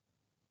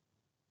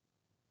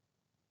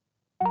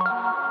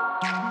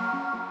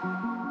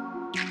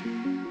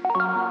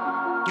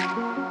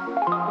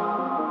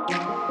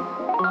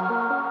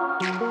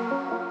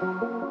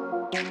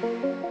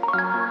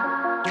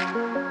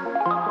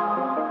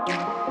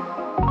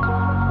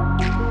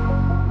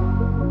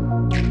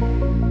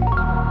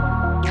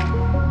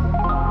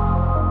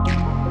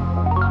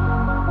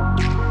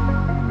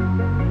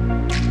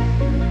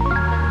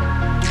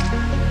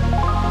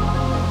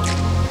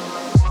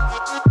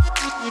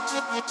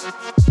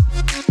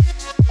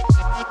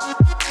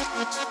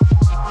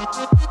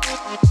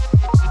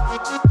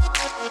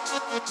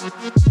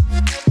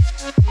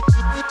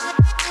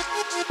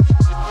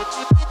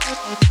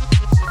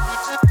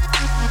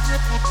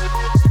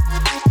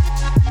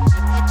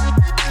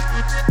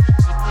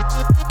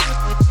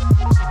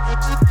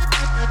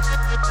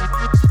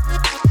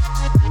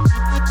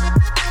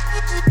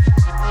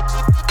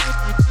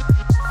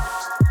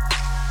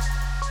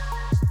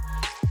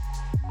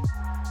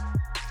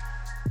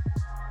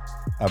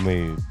I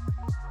mean,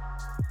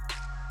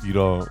 you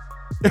don't.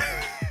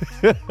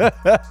 You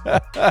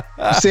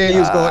said you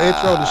was gonna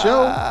intro the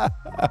show.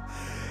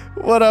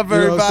 What up,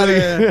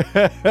 everybody?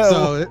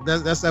 So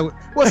that's how.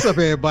 What's up,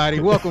 everybody?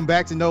 Welcome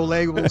back to No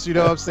Labels. You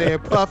know what I'm saying?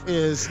 Puff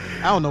is.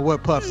 I don't know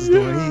what Puff is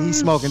doing. He's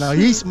smoking.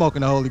 He's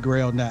smoking the Holy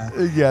Grail now.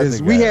 Yeah,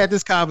 we had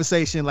this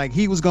conversation like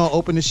he was gonna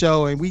open the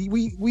show, and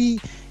we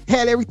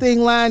had everything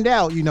lined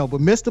out, you know.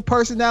 But Mr.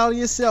 Personality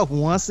himself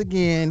once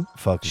again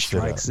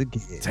strikes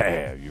again.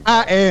 Damn, you.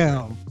 I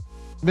am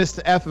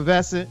Mr.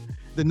 Effervescent,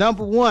 the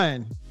number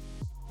one.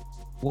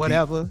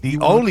 Whatever. The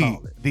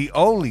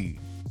only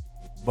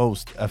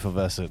most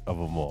effervescent of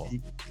them all.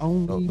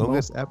 Don't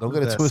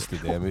get it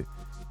twisted, damn it.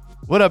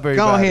 What up,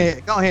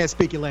 everybody? Go ahead,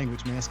 speak your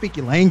language, man. Speak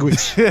your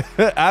language.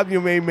 I'm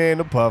your main man,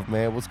 the Puff,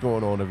 man. What's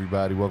going on,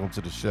 everybody? Welcome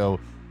to the show.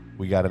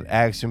 We got an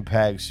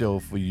action-packed show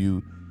for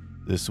you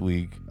this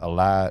week. A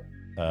lot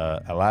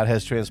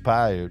has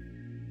transpired,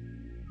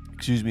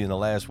 in the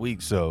last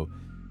week, so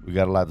we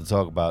got a lot to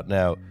talk about.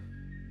 Now,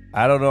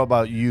 I don't know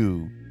about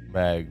you,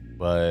 Mag,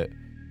 but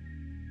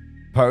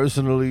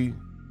personally,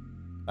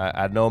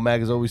 I know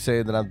Mag is always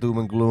saying that I'm doom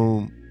and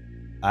gloom.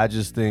 I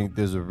just think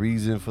there's a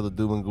reason for the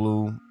doom and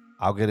gloom.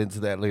 I'll get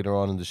into that later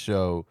on in the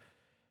show.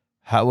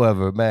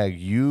 However, Mag,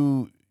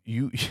 you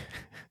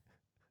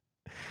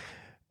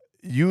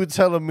were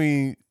telling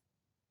me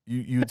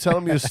you were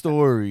telling me a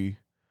story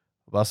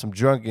about some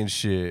drunken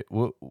shit.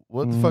 What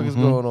the fuck is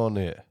going on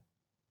there?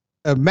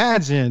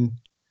 Imagine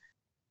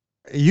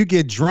you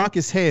get drunk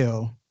as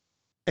hell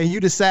and you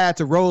decide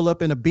to roll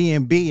up in a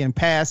B&B and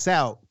pass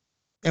out.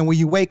 And when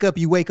you wake up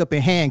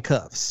in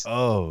handcuffs.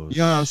 Oh, you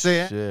know what I'm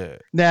saying?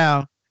 Shit.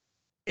 Now,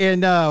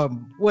 in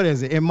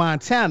in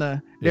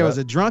Montana, there was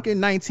a drunken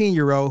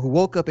 19-year-old who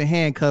woke up in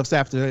handcuffs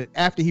after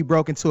he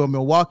broke into a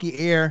Milwaukee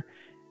Air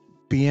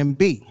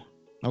B&B.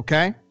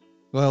 Okay,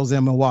 well, it was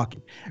in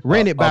Milwaukee,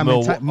 rented by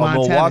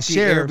Montana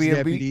sheriff's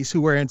deputies who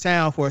were in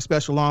town for a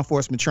special law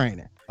enforcement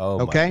training. Oh,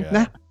 okay.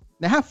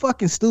 Now, how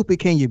fucking stupid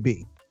can you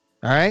be?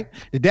 All right.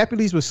 The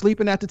deputies were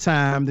sleeping at the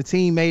time. The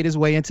team made his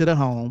way into the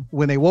home.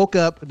 When they woke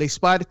up, they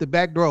spotted the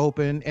back door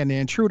open and the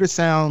intruder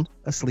sound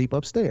asleep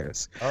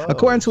upstairs. Oh,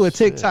 according to a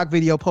TikTok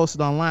video posted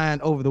online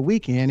over the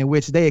weekend in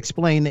which they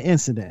explained the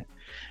incident.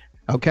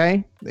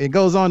 Okay. It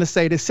goes on to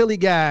say the silly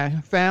guy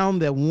found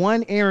that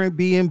one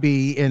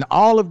Airbnb in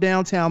all of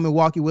downtown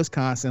Milwaukee,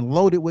 Wisconsin,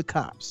 loaded with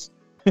cops.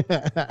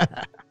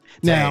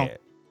 Now,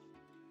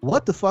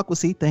 what the fuck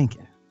was he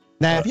thinking?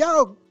 Now, if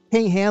y'all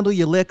can't handle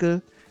your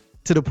liquor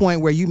to the point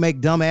where you make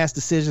dumbass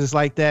decisions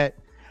like that,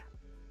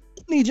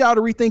 I need y'all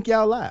to rethink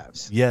y'all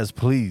lives. Yes,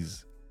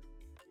 please.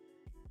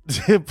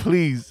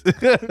 Please.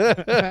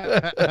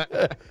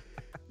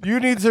 You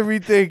need to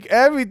rethink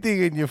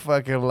everything in your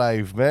fucking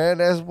life, man.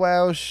 That's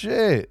wild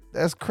shit.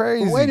 That's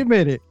crazy. Well, wait a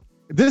minute.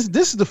 This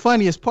is the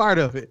funniest part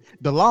of it.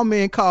 The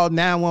lawman called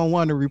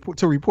 911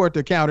 to report the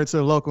encounter to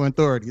the local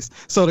authorities.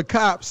 So the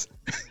cops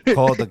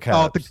called the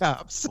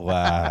cops.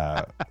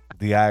 Wow.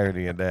 The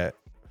irony of that.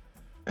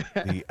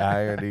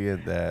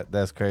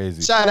 That's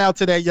crazy. Shout out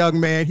to that young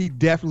man. He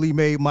definitely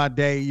made my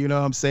day. You know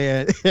what I'm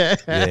saying? Yeah,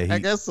 I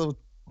guess some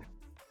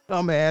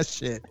dumbass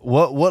shit.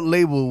 What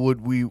label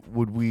would we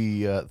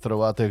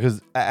throw out there?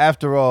 Because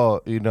after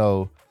all, you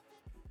know,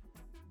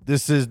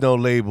 this is No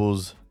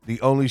Labels,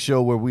 the only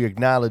show where we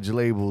acknowledge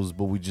labels,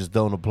 but we just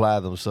don't apply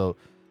them. So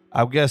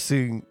I'm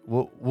guessing,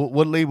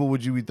 what label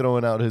would you be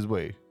throwing out his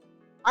way?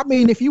 I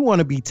mean, if you want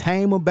to be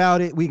tame about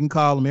it, we can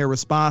call him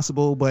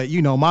irresponsible. But,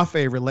 you know, my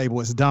favorite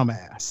label is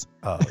dumbass.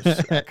 Oh,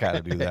 shit, I kind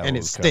of do that. And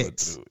it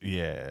sticks.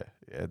 Yeah,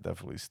 it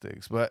definitely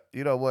sticks. But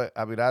you know what?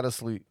 I mean,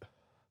 honestly,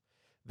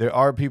 there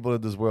are people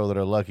in this world that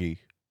are lucky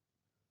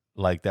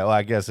like that. Well,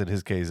 I guess in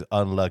his case,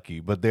 unlucky.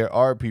 But there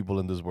are people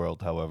in this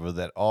world, however,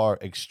 that are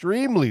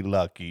extremely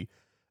lucky.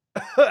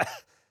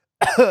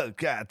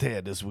 God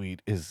damn, this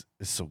weed is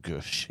some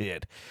good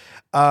shit.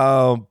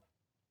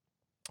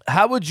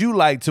 How would you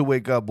like to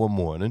wake up one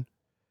morning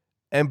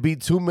and be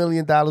 $2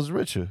 million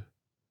richer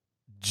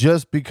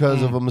just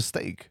because of a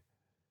mistake?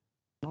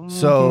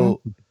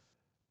 So,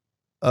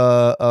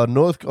 a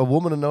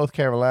woman in North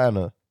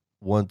Carolina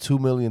won $2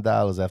 million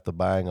after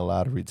buying a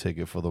lottery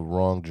ticket for the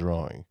wrong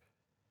drawing.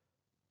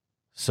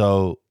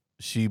 So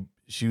she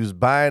was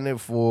buying it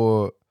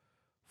for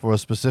a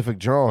specific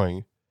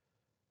drawing,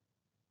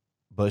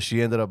 but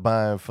she ended up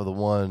buying for the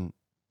one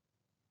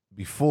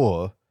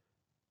before,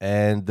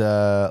 and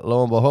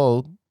lo and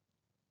behold,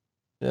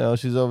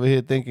 she's over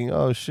here thinking,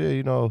 oh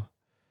shit, I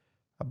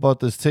bought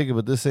this ticket,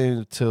 but this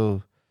ain't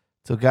till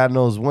God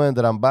knows when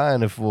that I'm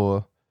buying it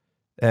for.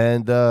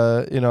 And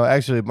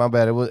actually, my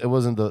bad. It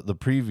wasn't the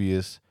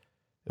previous.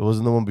 It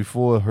wasn't the one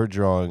before her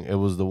drawing. It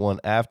was the one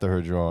after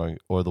her drawing,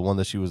 or the one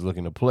that she was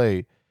looking to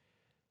play.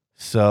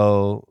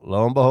 So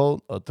lo and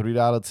behold, a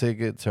 $3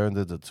 ticket turned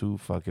into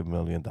 $2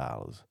 million.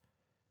 How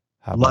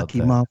about Lucky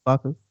that?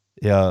 motherfucker.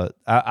 Yeah,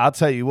 I'll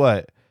tell you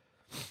what.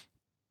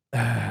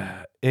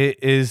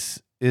 It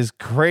is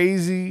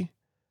crazy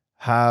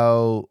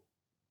how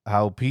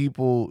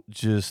people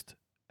just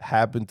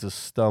happen to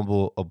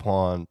stumble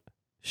upon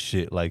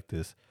shit like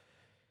this.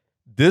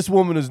 This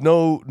woman is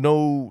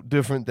no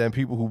different than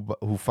people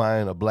who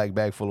find a black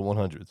bag full of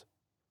 100s.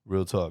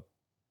 Real talk.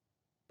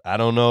 I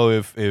don't know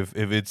if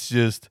it's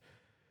just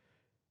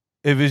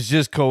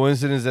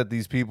coincidence that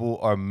these people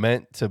are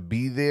meant to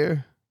be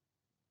there.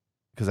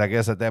 Because I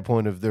guess at that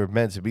point, if they're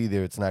meant to be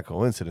there, it's not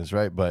coincidence,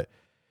 right? But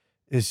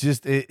it's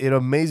just it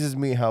amazes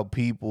me how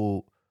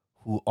people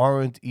who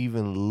aren't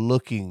even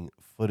looking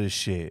for the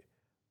shit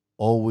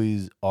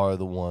always are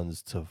the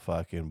ones to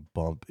fucking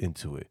bump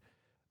into it.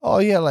 Oh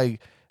yeah, like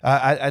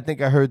I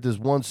think I heard this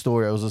one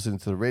story. I was listening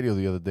to the radio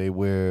the other day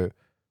where,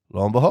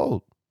 lo and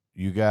behold,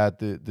 you got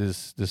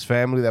this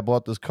family that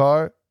bought this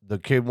car. The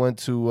kid went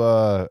to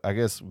I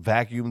guess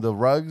vacuum the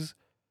rugs,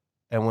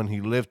 and when he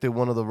lifted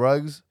one of the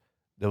rugs,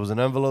 there was an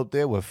envelope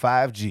there with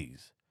 5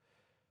 G's.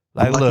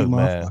 Like, look,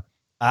 man,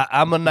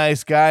 I'm a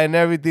nice guy and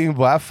everything,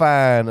 but I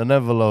find an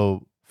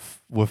envelope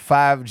with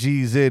 5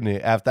 G's in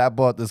it after I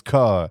bought this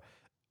car.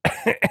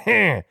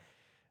 Them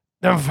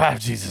 5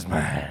 G's is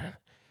mine.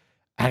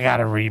 I got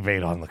a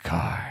rebate on the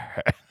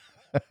car.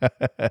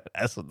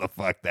 That's what the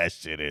fuck that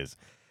shit is.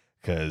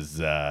 Because,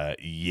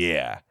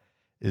 yeah,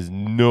 there's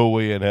no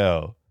way in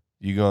hell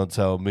you going to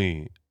tell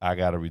me I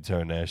got to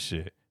return that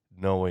shit.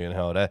 No way in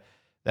hell.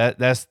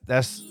 That's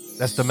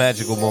the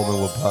magical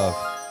moment with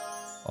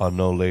Puff on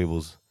No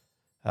Labels.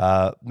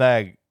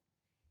 Mag,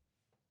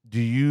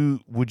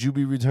 would you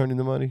be returning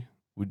the money?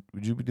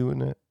 Would you be doing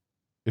that?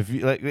 If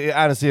you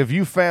honestly, if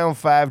you found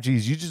 5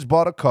 G's, you just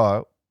bought a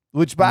car,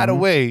 which by the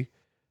way,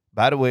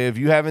 if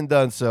you haven't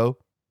done so,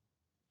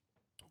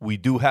 we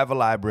do have a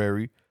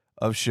library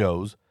of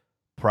shows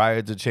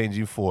prior to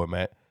changing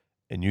format,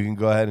 and you can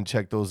go ahead and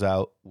check those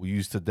out. We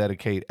used to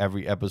dedicate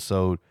every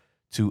episode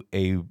to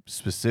a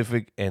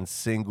specific and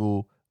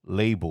single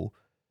label.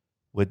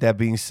 With that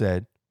being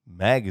said,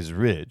 Mag is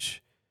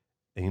rich,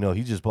 and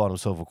he just bought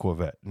himself a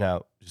Corvette.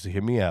 Now, just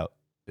hear me out.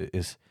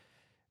 It's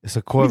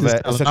a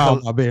Corvette. It's a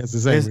collectible.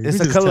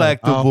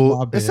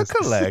 It's a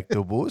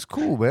collectible. It's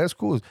cool, man. It's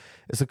cool.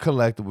 It's a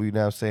collectible. You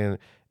know what I'm saying?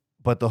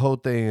 But the whole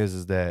thing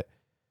is that,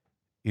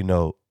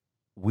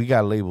 we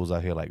got labels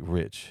out here like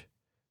Rich.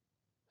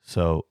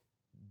 So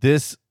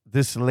this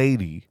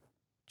lady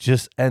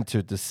just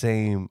entered the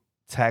same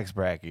tax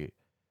bracket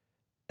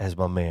as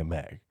my man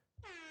Mag.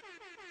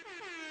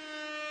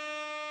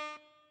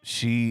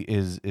 She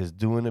is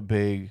doing it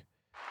big.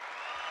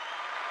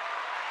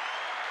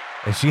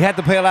 And she had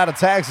to pay a lot of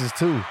taxes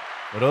too.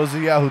 For those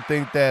of y'all who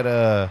think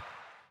that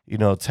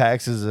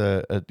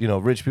taxes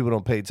rich people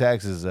don't pay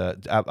taxes,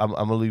 I'm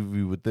gonna leave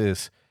you with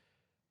this.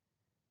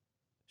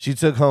 She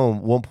took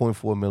home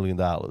 $1.4 million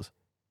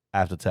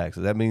after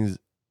taxes. That means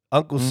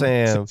Uncle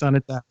Sam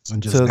 $600,000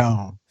 just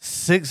gone.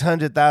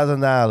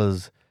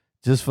 $600,000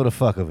 just for the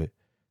fuck of it.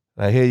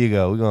 Like, here you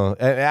go.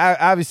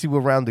 Obviously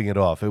we're rounding it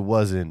off. It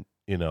wasn't,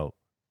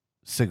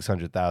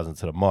 $600,000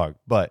 to the mark,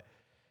 but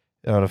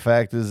the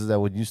fact is that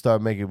when you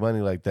start making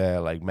money like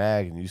that, like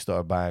Mag, and you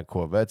start buying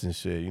Corvettes and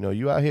shit,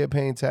 you out here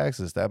paying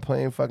taxes. Stop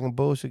playing fucking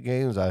bullshit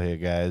games out here,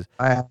 guys.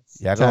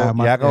 Y'all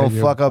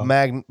gonna fuck up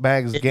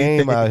Mag's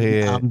game out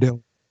here. I'm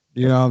doing.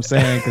 You know what I'm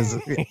saying? Because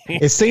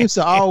it seems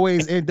to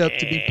always end up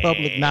to be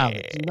public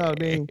knowledge. You know what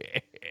I mean?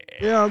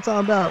 You know what I'm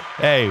talking about?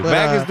 Hey,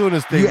 Mag is doing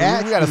this thing. We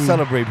gotta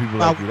celebrate people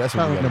like you. That's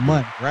what we gotta do.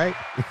 Money, right?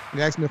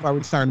 You asked me if I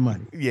return the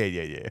money.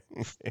 Yeah.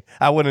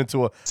 I went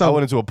into a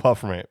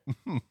Puff rant.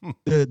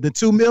 the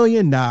 $2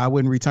 million? Nah, I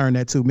wouldn't return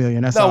that $2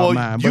 million. That's all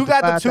mine. You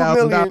got the $2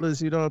 million.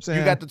 You know what I'm saying?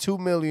 You got the $2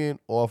 million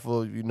off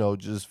of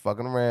just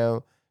fucking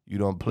around. You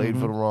done played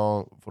for the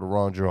wrong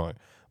drawing.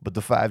 But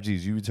the 5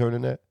 G's, you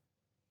returning that?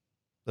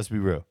 Let's be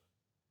real.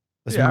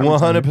 Let's be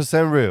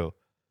 100% real.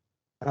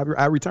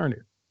 I return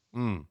it.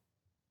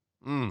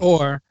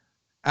 Or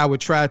I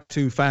would try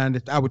to find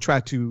it. I would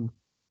try to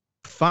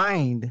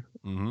find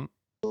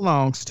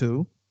belongs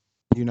to.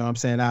 You know what I'm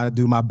saying? I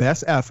do my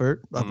best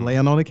effort of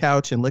laying on the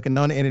couch and looking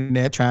on the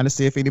internet, trying to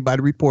see if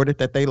anybody reported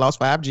that they lost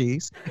 5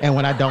 G's. And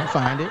when I don't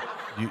find it,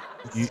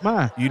 it's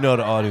mine.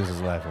 The audience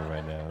is laughing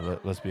right now.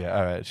 Let's be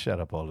all right.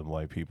 Shut up, all them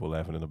white people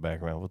laughing in the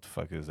background. What the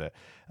fuck is that?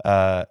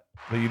 But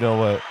you know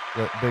what?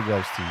 Big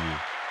ups to you.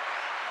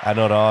 I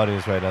know the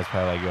audience right now is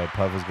probably like, yo,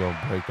 Puff is going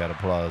to break that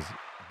applause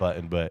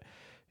button. But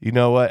you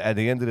know what? At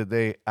the end of the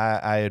day,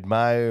 I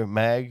admire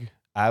Mag.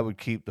 I would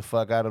keep the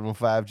fuck out of them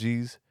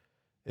 5Gs.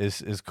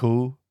 It's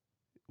cool.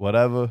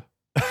 Whatever.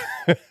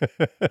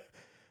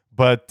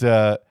 But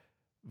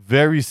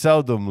very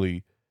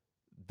seldomly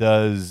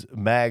does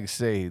Mag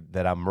say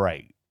that I'm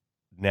right.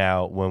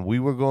 Now, when we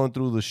were going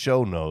through the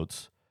show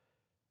notes,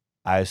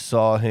 I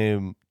saw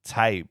him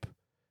type,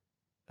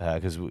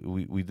 because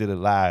we did it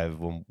live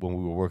when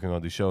we were working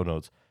on the show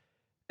notes.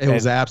 It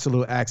was an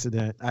absolute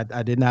accident.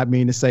 I did not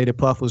mean to say that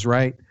Puff was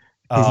right.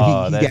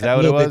 Oh, He that's got that a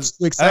what it little bit was?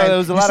 too excited. There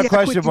was a lot of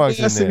question marks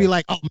in there. To be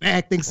like, oh,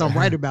 Mac thinks I'm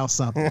right about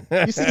something.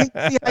 You see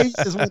how you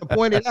just want to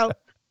point it out?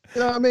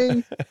 You know what I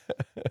mean?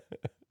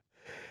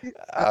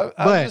 I'm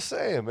just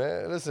saying,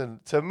 man. Listen,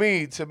 to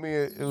me,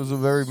 it was a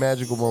very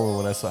magical moment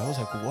when I saw it. I was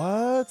like,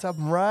 what?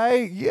 I'm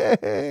right?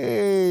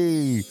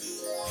 Yay!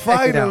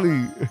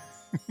 Finally.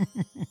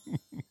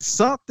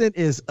 Something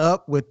is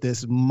up with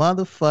this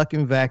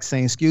motherfucking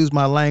vaccine. Excuse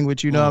my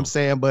language, you know what I'm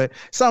saying? But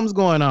something's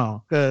going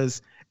on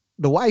because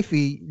the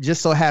wifey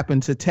just so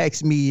happened to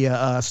text me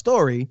a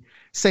story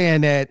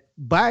saying that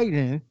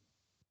Biden,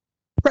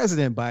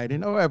 President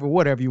Biden, or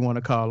whatever you want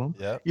to call him,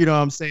 you know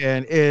what I'm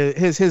saying,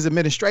 his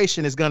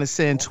administration is going to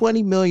send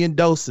 20 million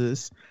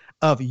doses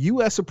of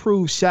U.S.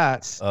 approved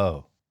shots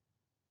from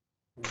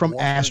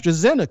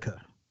AstraZeneca.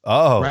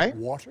 Oh. Right?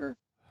 Water?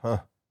 Huh.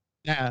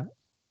 Now,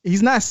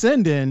 he's not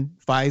sending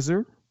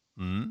Pfizer.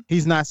 Mm-hmm.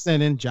 He's not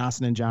sending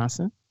Johnson &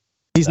 Johnson.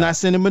 He's not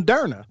sending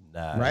Moderna,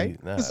 right?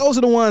 Because those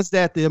are the ones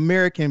that the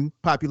American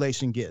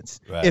population gets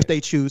if they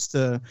choose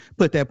to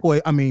put that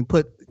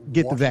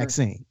get the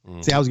vaccine.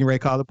 Mm-hmm. See, I was getting ready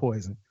to call it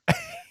poison.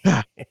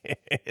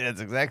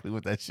 That's exactly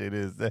what that shit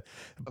is.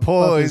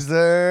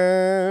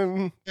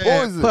 Poison.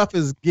 Poison. Puff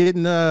is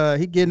getting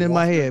in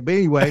my head. But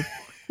anyway,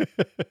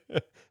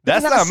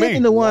 that's not me.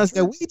 The ones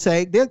that we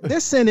take, they're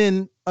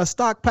sending a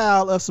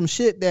stockpile of some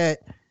shit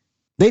that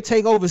they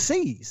take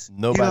overseas.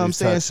 Nobody's you know what I'm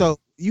saying? So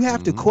you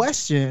have to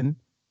question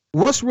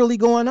what's really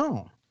going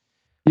on.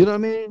 You know what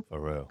I mean? For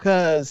real.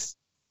 Because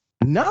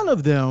none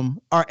of them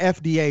are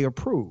FDA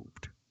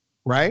approved,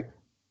 right?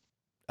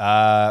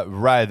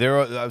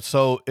 Right.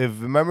 So if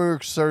memory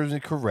serves me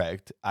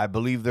correct, I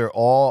believe they're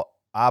all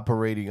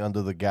operating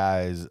under the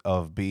guise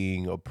of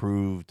being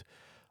approved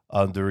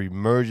under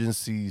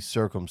emergency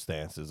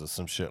circumstances or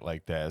some shit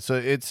like that.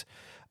 So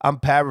I'm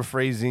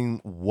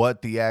paraphrasing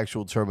what the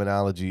actual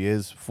terminology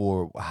is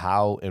for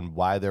how and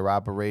why they're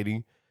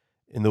operating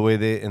in the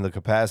way in the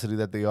capacity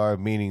that they are,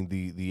 meaning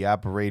the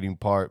operating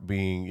part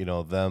being,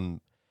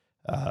 them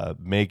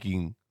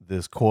making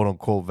this quote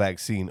unquote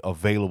vaccine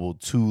available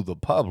to the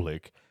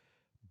public.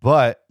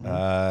 But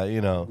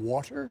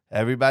water.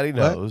 Everybody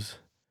knows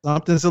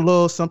something's a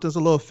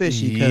little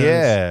fishy.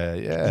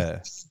 Yeah.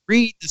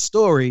 Read the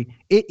story.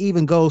 It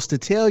even goes on to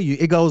tell you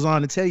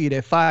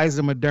that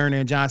Pfizer, Moderna,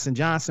 and Johnson &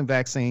 Johnson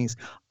vaccines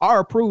are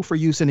approved for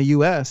use in the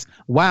U.S.,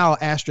 while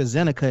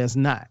AstraZeneca is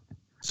not.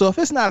 So if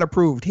it's not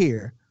approved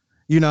here,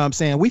 you know what I'm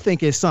saying, we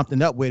think it's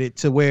something up with it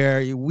to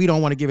where we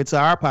don't want to give it to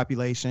our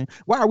population.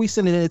 Why are we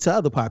sending it to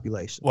other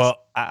populations? Well,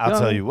 I'll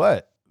tell you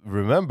what.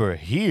 Remember,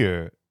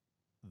 here,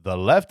 the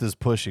left is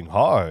pushing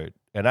hard.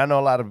 And I know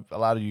a lot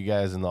of you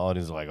guys in the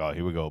audience are like, oh,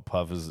 here we go.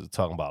 Puff is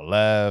talking about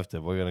left,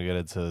 and we're going to get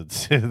into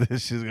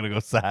this shit's going to go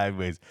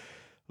sideways.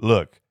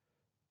 Look,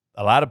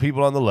 a lot of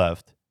people on the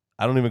left,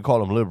 I don't even call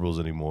them liberals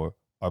anymore,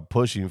 are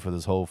pushing for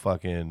this whole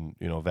fucking,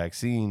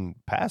 vaccine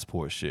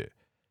passport shit.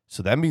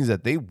 So that means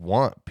that they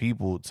want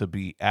people to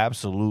be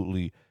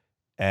absolutely,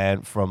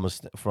 and from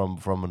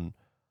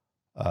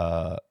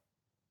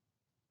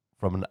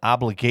an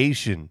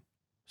obligation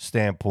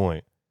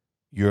standpoint,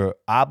 you're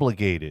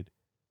obligated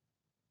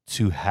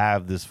to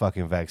have this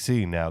fucking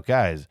vaccine. Now,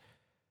 guys,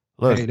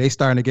 look. Hey, they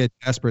starting to get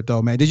desperate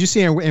though, man. Did you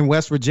see in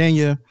West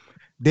Virginia,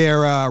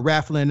 they're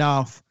raffling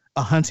off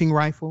a hunting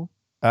rifle,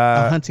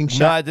 a hunting shot?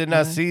 No, I did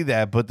not see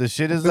that. But the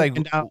shit is like,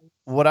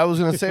 what I was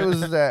going to say was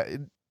that,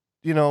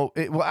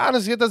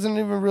 honestly, it doesn't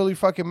even really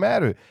fucking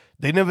matter.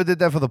 They never did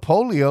that for the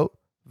polio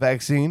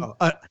vaccine.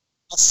 A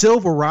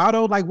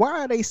Silverado? Like,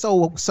 why are they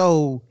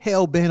so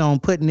hell-bent on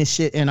putting this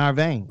shit in our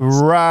veins?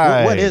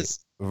 Right. What is...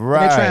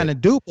 Right. They're trying to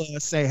dupe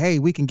us, say, hey,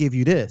 we can give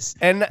you this.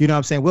 And you know what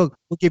I'm saying? We'll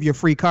give you a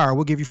free car.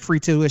 We'll give you free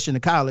tuition to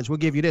college. We'll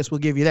give you this. We'll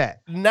give you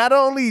that. Not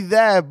only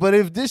that, but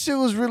if this shit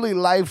was really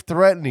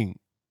life-threatening,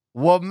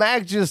 what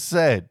Mac just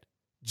said,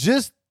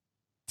 just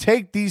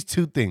take these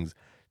two things.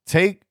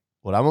 Take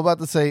what I'm about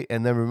to say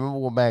and then remember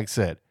what Mac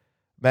said.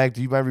 Mac,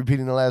 do you mind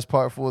repeating the last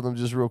part for them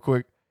just real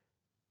quick?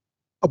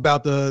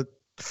 About the...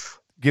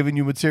 Giving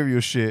you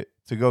material shit.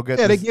 To go get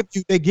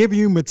they give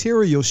you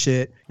material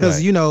shit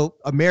because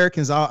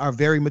Americans are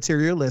very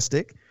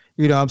materialistic.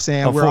 You know what I'm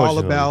saying? We're all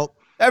about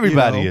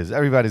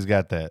everybody's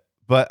got that.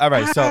 But all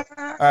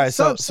right,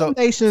 so some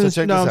nations,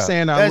 so you know what I'm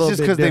saying, are that's a just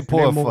little bit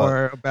because they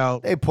more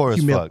about they poor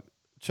as fuck.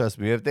 Trust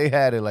me, if they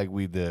had it like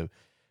we did,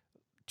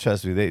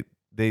 trust me,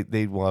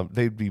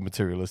 they'd be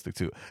materialistic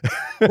too.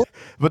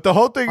 But the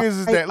whole thing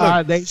is that look,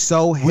 are they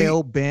so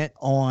hell bent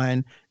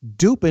on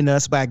duping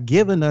us by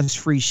giving us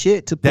free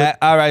shit to put that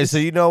all right? So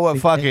you know what?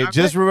 Fuck it. Right.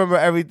 Just remember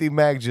everything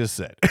Mac just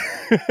said.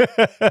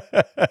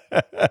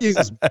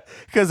 Jesus.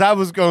 Because I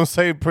was gonna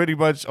say pretty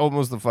much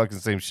almost the fucking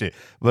same shit.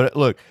 But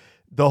look,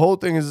 the whole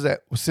thing is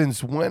that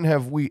since when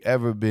have we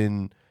ever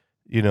been,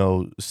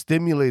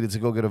 stimulated to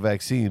go get a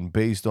vaccine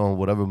based on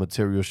whatever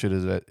material shit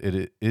is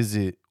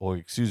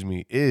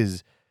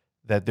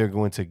that they're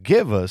going to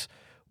give us?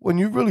 When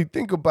you really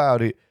think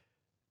about it,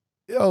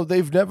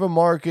 they've never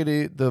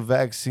marketed the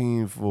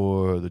vaccine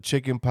for the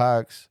chicken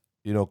pox.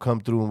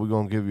 Come through and we're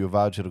gonna give you a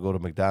voucher to go to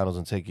McDonald's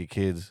and take your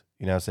kids.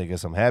 Get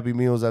some Happy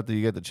Meals after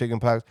you get the chicken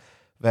pox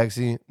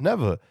vaccine.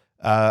 Never.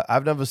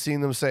 I've never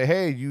seen them say,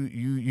 "Hey,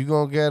 you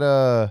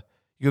gonna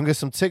get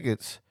some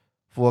tickets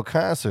for a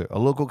concert, a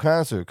local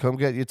concert. Come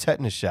get your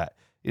tetanus shot."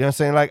 You know what I'm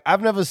saying? Like,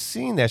 I've never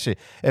seen that shit.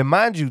 And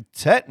mind you,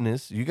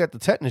 tetanus, you got the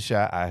tetanus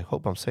shot. I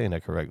hope I'm saying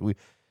that correctly.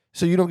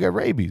 So you don't get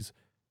rabies.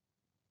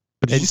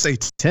 Did you say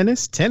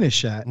tennis? Tennis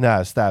shot?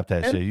 Nah, stop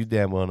that shit. You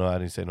damn well know I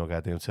didn't say no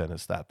goddamn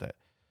tennis. Stop that.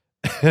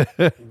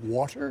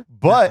 Water?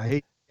 But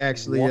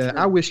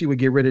I wish you would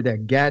get rid of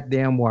that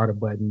goddamn water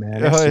button,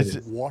 man.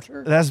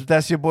 Water?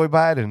 That's your boy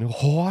Biden.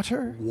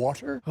 Water?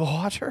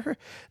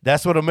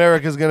 That's what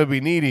America's gonna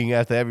be needing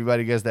after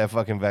everybody gets that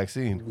fucking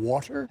vaccine.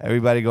 Water?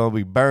 Everybody gonna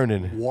be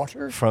burning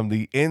Water? from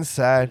the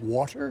inside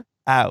Water?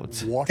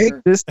 out.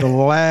 Water? This the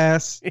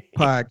last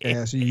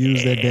podcast you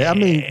use that day. I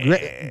mean,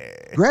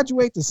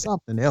 graduate to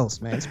something else,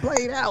 man. It's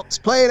played out.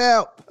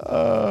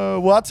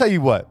 Well, I'll tell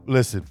you what.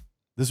 Listen,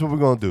 this is what we're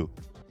gonna do.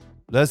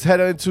 Let's head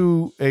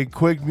into a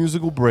quick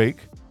musical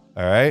break,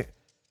 all right?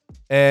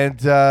 And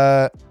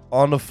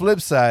on the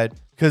flip side,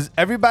 because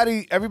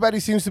everybody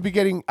seems to be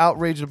getting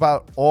outraged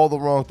about all the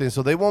wrong things,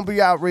 so they won't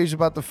be outraged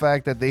about the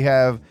fact that they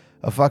have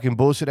a fucking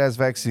bullshit-ass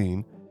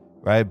vaccine,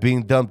 right,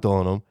 being dumped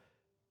on them,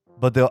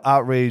 but they'll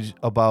outrage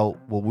about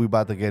what we're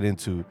about to get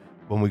into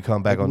when we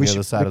come back on the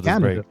other side of this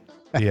break.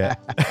 Yeah.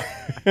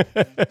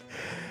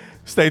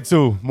 Stay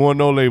tuned. More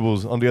No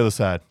Labels on the other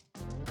side.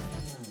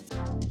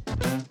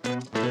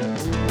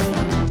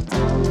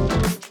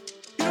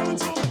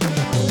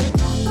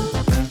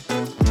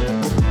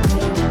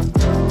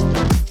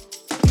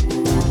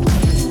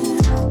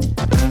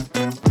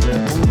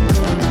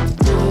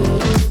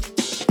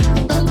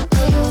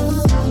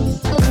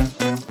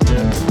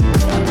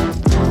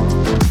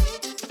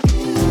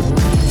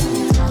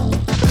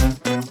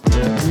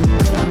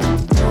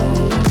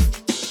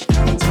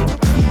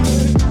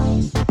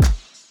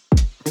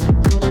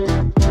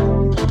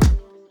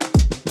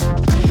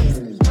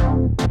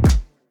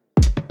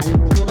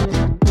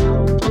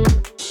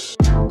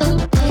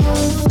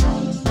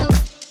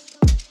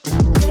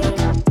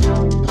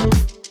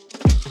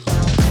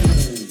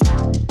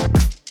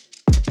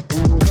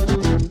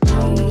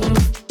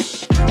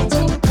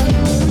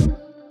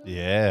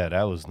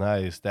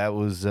 Nice. That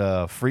was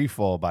Free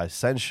Fall by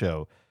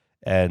Sensho.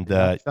 And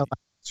I felt like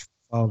it's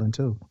falling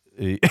too.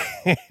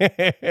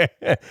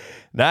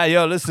 Nah,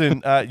 yo,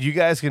 listen, you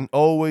guys can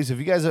always, if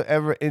you guys are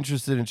ever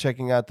interested in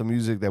checking out the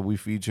music that we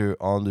feature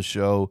on the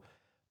show,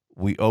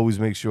 we always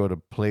make sure to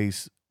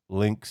place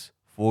links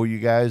for you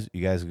guys.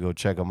 You guys can go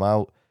check them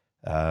out.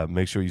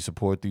 Make sure you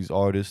support these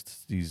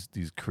artists, these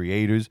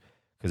creators,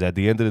 because at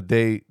the end of the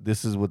day,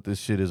 this is what this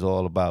shit is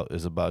all about.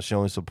 It's about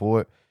showing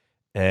support.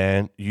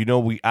 And,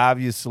 we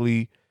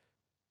obviously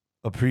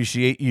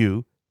appreciate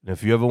you. And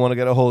if you ever want to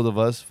get a hold of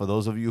us, for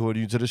those of you who are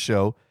new to the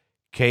show,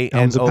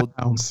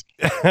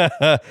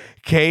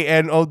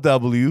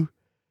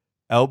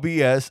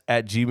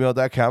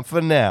 KNOWLBS@gmail.com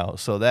for now.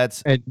 So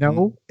that's... And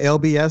no,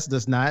 LBS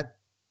does not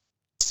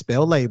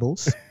spell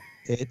labels.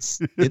 It's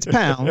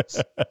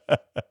pounds.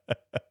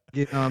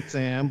 You know what I'm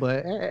saying?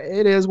 But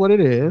it is what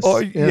it is.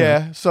 Or,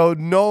 yeah. So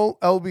no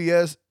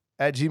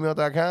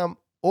LBS@gmail.com.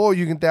 Or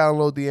you can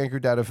download the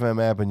Anchor.fm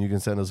app and you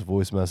can send us a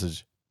voice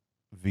message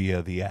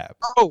via the app.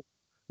 Oh,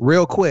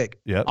 real quick.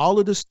 Yep. All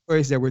of the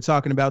stories that we're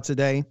talking about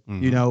today,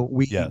 Mm-hmm.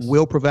 We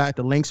will provide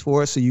the links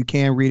for it so you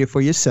can read it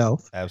for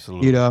yourself.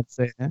 Absolutely. You know what I'm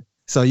saying?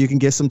 So you can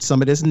get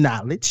some of this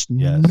knowledge.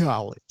 Yes.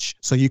 Knowledge.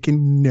 So you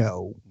can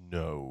know.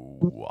 No.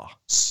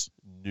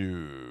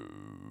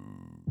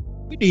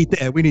 We need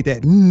that. We need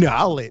that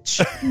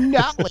knowledge.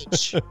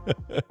 Knowledge.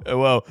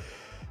 Well,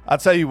 I'll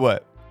tell you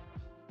what.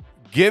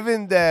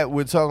 Given that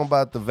we're talking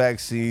about the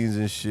vaccines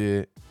and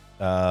shit,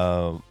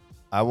 I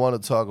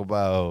want to talk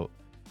about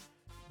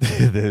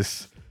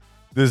this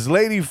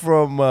lady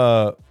from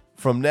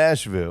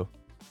Nashville.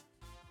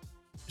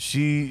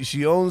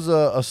 She owns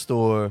a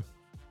store.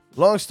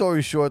 Long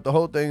story short, the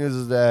whole thing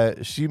is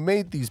that she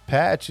made these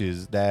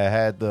patches that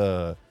had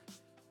the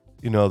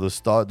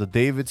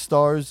David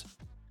stars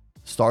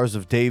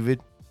of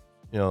David,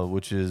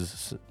 which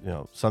is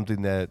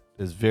something that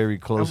is very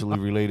closely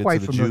related to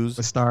the Jews.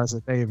 The stars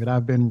of David.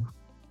 I've been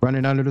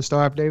running under the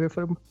Star of David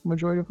for the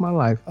majority of my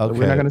life. Okay.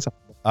 We're not going to talk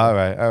about All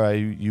right.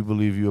 You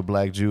believe you a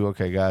black Jew?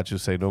 Okay, got you.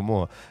 Say no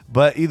more.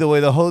 But either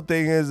way, the whole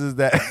thing is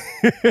that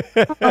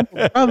I'm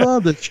a brother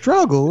of the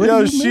struggle. What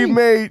yo, do you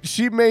mean?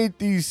 she made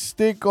these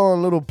stick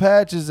on little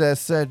patches that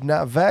said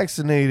not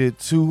vaccinated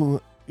to,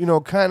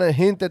 kind of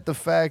hint at the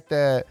fact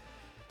that,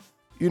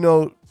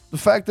 the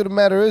fact of the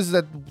matter is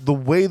that the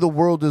way the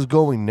world is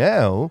going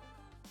now,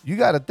 you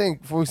got to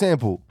think. For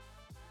example,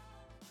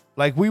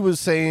 like we were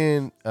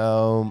saying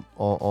on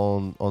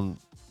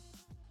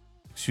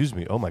excuse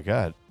me. Oh my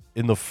God.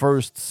 In the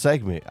first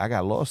segment, I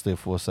got lost there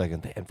for a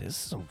second. Damn, this is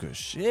some good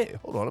shit.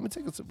 Hold on, let me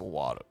take a sip of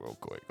water real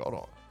quick. Hold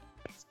on.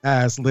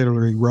 Eyes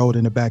literally rolled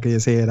in the back of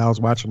his head. I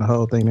was watching the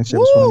whole thing. That shit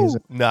was funny as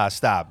Nah,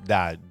 stop.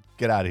 Nah,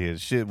 get out of here.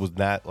 Shit was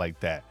not like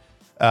that.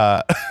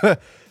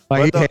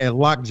 like he had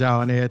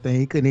lockjaw and everything.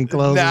 He couldn't even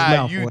close his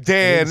mouth.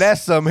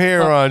 That's some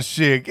heroin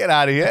shit. Get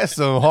out of here. That's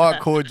some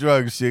hardcore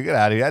drug shit. Get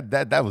out of here.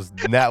 That was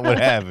not what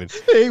happened.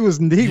 He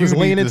was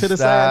leaning to the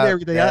side and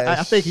everything.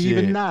 I think he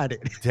even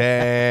nodded.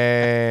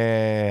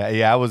 Damn.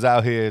 Yeah, I was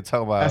out here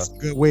talking about. That's some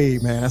good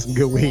weed, man. That's some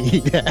good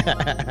weed.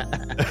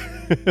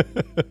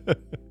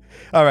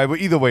 All right, but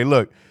either way,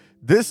 look,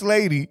 this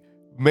lady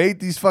made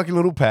these fucking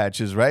little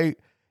patches, right?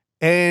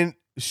 And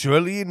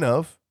surely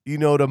enough,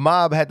 the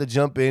mob had to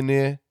jump in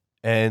there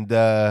and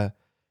they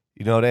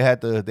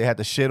had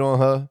to shit on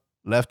her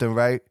left and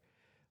right.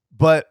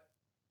 But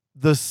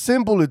the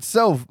symbol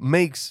itself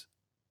makes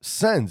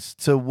sense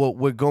to what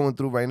we're going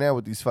through right now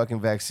with these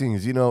fucking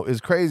vaccines.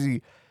 It's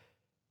crazy.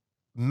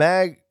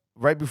 Mag,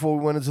 right before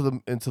we went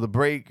into the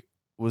break,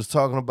 was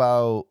talking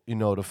about,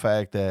 the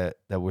fact that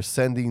we're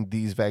sending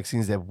these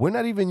vaccines that we're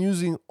not even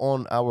using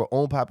on our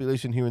own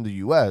population here in the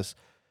U.S.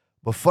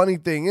 But funny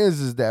thing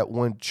is that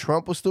when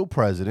Trump was still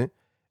president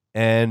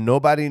and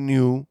nobody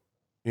knew,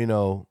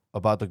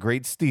 about the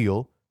great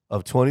steal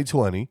of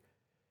 2020,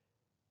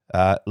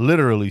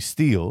 literally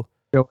steal.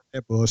 Yo,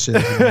 that bullshit.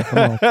 Man.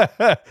 Come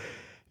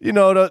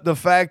on. The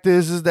fact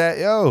is that,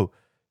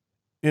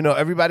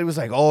 everybody was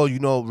like, oh,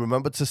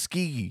 remember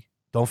Tuskegee.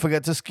 Don't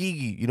forget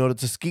Tuskegee. The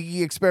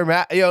Tuskegee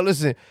experiment.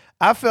 Listen,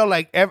 I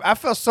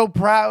felt so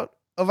proud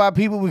of our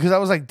people because I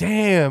was like,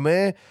 damn,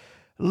 man,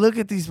 look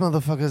at these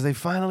motherfuckers. They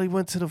finally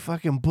went to the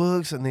fucking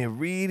books and they're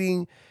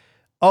reading.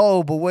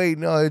 Oh, but wait,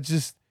 no, it's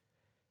just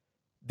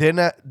they're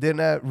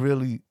not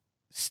really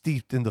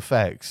steeped in the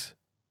facts.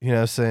 You know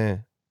what I'm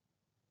saying?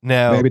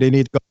 Now, maybe they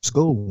need to go to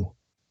school.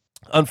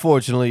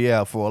 Unfortunately,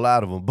 yeah, for a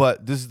lot of them.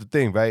 But this is the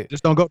thing, right?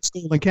 Just don't go to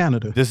school in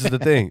Canada. This is the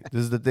thing.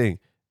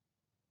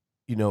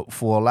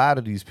 For a lot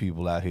of these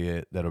people out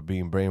here that are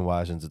being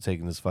brainwashed into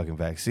taking this fucking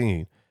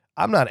vaccine,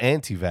 I'm not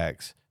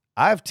anti-vax.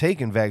 I've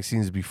taken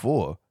vaccines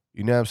before.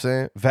 You know what I'm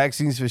saying?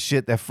 Vaccines for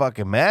shit that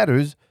fucking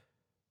matters.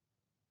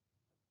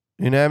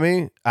 You know what I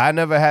mean? I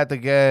never had to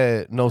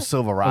get no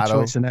Silverado.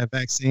 No choice in that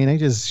vaccine. They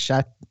just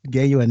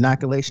gave you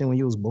inoculation when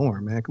you was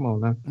born, man. Come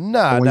on, man.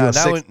 Nah.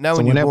 Now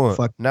when you're born.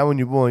 Now when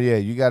you're born, yeah,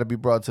 you got to be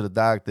brought to the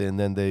doctor and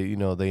then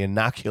they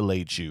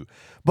inoculate you.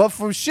 But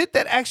for shit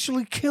that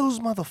actually kills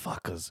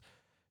motherfuckers.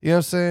 You know what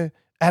I'm saying?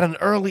 At an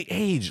early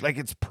age, like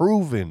it's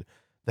proven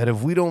that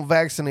if we don't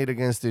vaccinate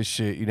against this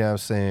shit, you know what I'm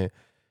saying?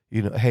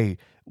 Hey,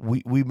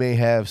 we may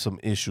have some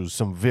issues,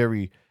 some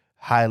very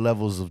high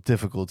levels of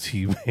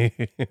difficulty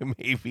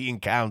may be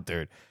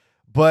encountered.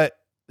 But,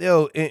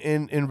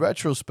 in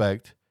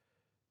retrospect,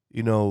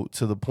 to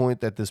the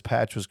point that this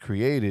patch was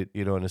created,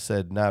 and it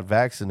said not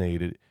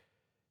vaccinated,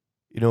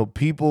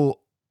 people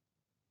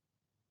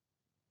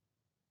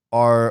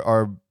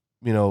are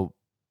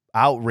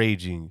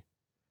outraging,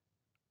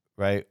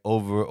 right,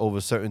 over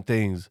certain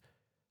things,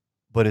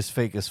 but it's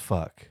fake as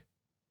fuck.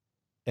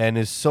 And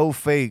it's so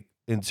fake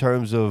in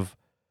terms of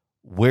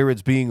where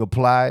it's being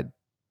applied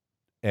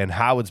and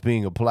how it's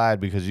being applied,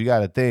 because you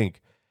got to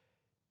think,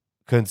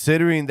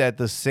 considering that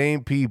the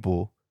same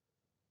people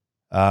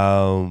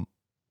who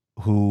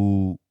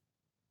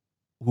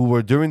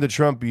were during the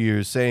Trump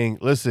years saying,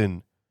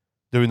 listen,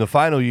 during the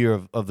final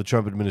year of the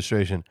Trump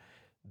administration,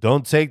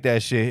 don't take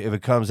that shit if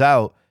it comes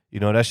out,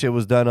 that shit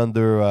was done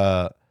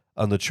under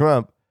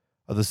Trump,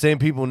 are the same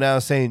people now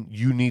saying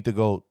you need to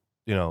go,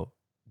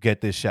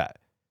 get this shot.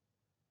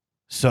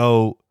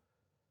 So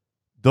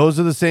those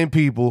are the same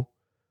people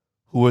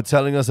who were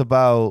telling us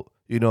about,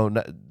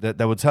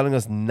 that were telling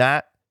us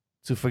not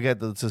to forget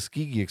the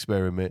Tuskegee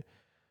experiment.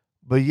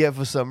 But yet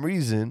for some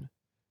reason,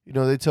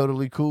 they're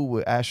totally cool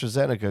with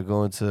AstraZeneca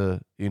going to,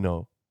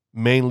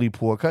 mainly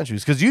poor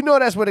countries. Because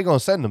that's where they're going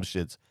to send them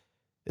shits.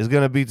 It's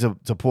going to be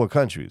to poor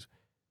countries.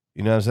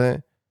 You know what I'm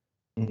saying?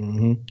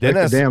 Mm-hmm. They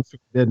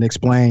didn't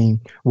explain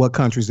what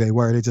countries they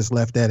were. They just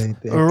left that in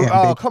there.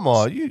 Oh, come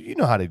on. You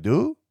know how they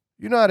do.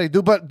 You know how they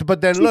do.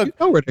 But then look,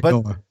 where they're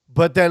going.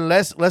 But then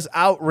let's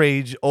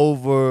outrage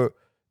over,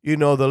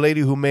 the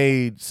lady who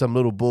made some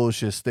little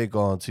bullshit stick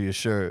on to your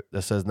shirt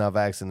that says not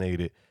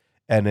vaccinated.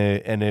 And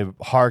it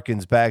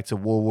harkens back to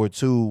World War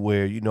II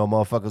where,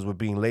 motherfuckers were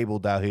being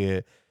labeled out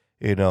here,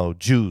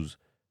 Jews.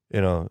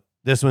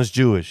 This one's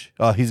Jewish.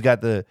 Oh, he's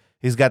got the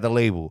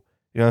label.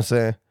 You know what I'm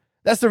saying?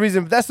 That's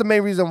the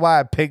main reason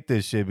why I picked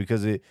this shit,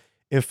 because it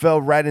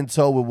fell right in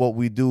toe with what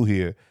we do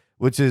here,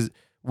 which is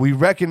We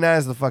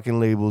recognize the fucking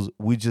labels.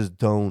 We just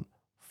don't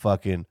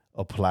fucking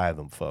apply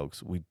them,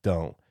 folks. We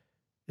don't.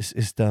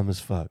 It's dumb as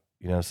fuck.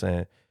 You know what I'm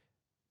saying?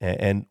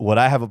 And what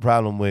I have a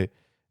problem with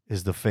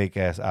is the fake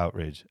ass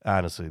outrage.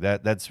 Honestly,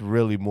 that's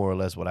really more or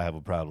less what I have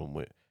a problem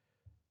with.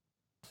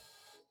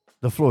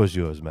 The floor is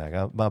yours,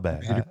 Mac. My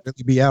bad. You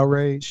really be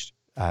outraged.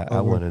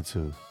 I wanted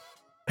to.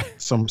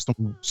 Some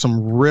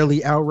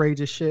really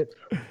outrageous shit.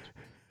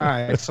 All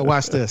right, so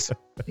watch this.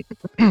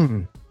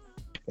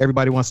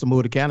 Everybody wants to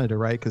move to Canada,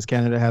 right? Because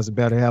Canada has a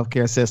better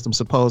healthcare system,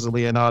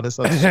 supposedly, and all this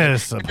other shit.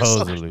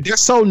 Supposedly. They're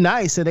so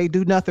nice and they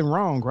do nothing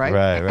wrong, right?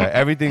 Right.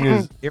 Everything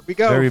is Here we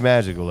go. very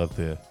magical up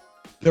there.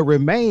 The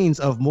remains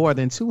of more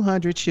than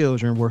 200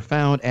 children were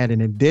found at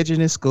an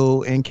indigenous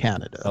school in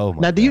Canada. Oh my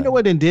now, do you God. know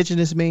what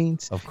indigenous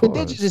means? Of course.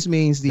 Indigenous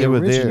means the They were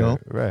original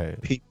there.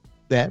 Right. people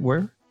that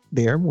were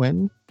there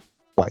when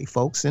white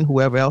folks and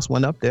whoever else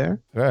went up there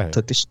Right.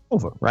 took the shit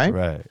over, right?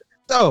 Right.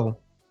 So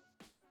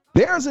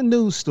there's a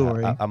news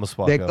story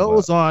that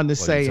goes on to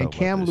say in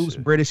Kamloops,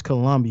 British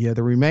Columbia,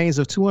 the remains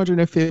of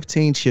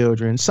 215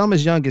 children, some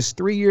as young as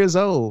 3 years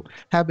old,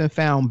 have been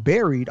found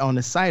buried on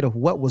the site of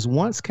what was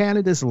once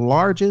Canada's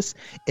largest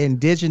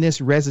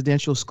indigenous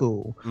residential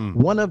school,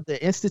 one of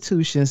the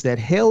institutions that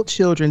held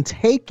children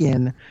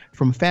taken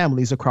from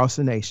families across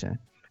the nation.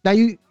 Now,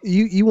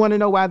 you want to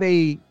know why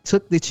they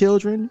took the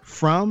children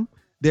from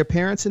their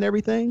parents and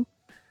everything?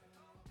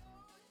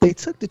 They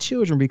took the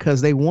children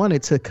because they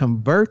wanted to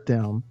convert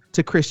them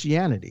to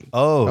Christianity.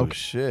 Oh, okay.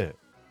 Shit.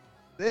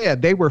 Yeah,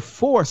 they were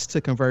forced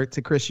to convert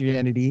to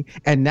Christianity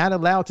and not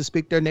allowed to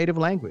speak their native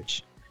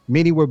language.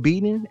 Many were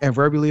beaten and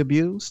verbally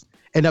abused,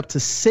 and up to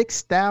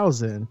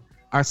 6,000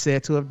 are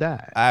said to have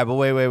died. All right, but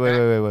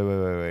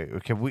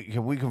wait.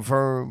 Can we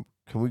confirm?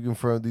 Can we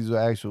confirm these are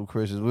actual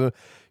Christians?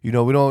 We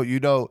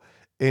don't.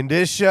 In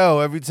this show,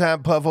 every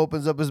time Puff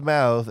opens up his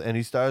mouth and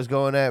he starts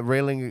going at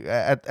railing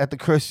at the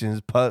Christians,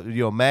 Puff,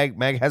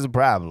 Mag has a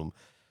problem.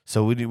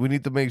 So we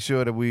need to make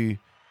sure that we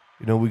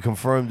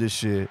confirm this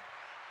shit.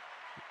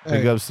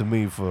 Big ups to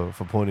me for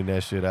pointing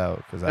that shit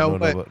out because I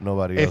know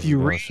nobody else. If you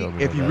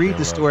read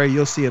the story,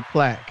 you'll see a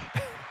plaque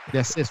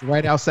that sits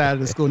right outside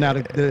of the school. Now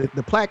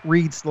the plaque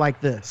reads like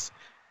this: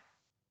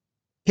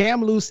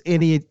 Kamloops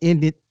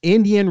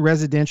Indian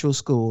Residential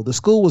School. The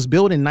school was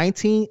built in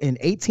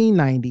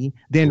 1890,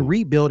 then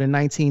rebuilt in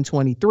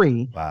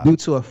 1923 due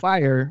to a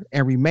fire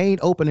and remained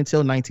open until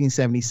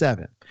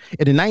 1977.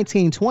 In the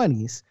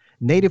 1920s,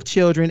 Native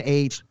children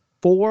aged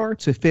 4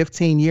 to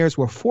 15 years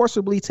were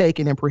forcibly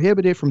taken and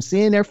prohibited from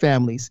seeing their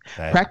families,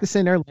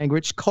 practicing their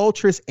language,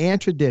 cultures, and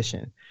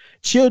tradition.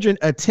 Children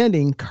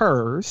attending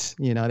KERS,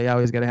 they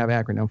always got to have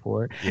an acronym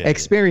for it,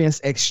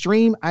 experienced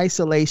extreme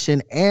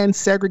isolation and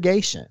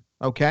segregation.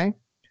 Okay.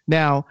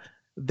 Now,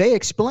 they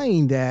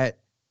explained that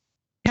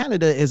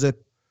Canada is a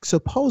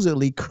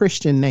supposedly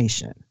Christian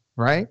nation,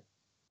 right?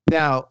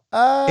 Now,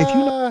 if you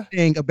know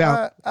anything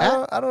about,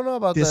 I don't know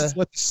about that.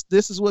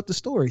 This is what the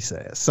story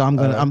says. So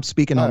I'm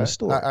speaking on the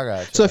story. I got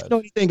you. So if you know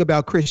anything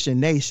about Christian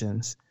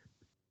nations,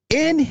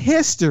 in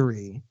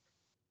history,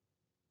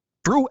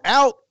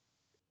 throughout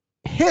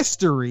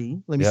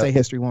history, let me say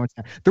history one more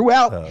time.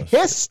 Throughout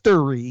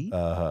history,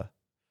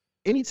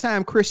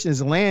 anytime Christians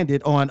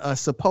landed on a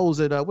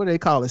supposed, what do they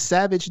call it,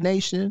 savage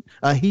nation,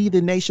 a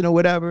heathen nation or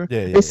whatever,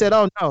 they said,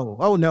 oh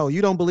no,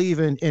 you don't believe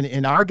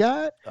in our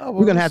God?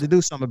 We're going to have to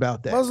do something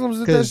about that. Muslims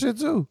did that shit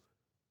too.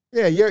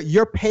 Yeah,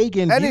 your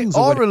pagan views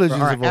all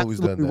religions are have always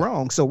done that.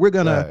 wrong. So we're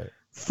going to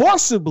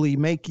forcibly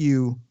make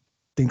you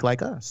think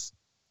like us.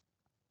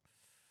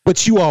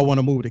 But you all want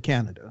to move to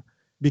Canada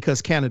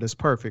because Canada's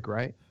perfect,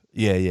 right?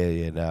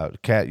 Yeah. Now,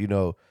 Cat,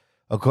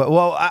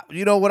 well,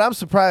 what I'm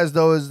surprised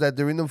though is that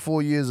during the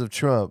 4 years of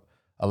Trump,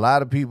 a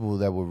lot of people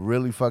that were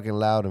really fucking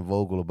loud and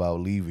vocal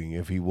about leaving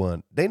if he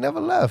won, they never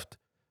left.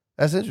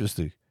 That's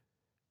interesting.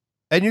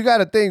 And you got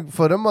to think,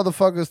 for them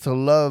motherfuckers to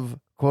love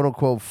quote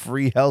unquote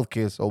free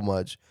healthcare so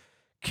much,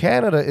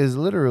 Canada is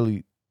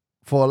literally,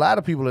 for a lot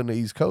of people in the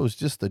East Coast,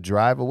 just a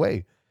drive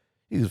away.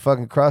 You can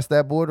fucking cross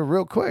that border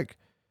real quick.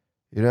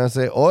 You know what I'm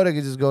saying? Or they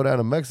could just go down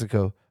to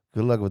Mexico.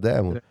 Good luck with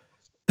that one.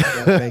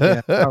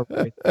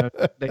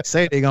 They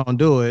say they're gonna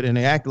do it and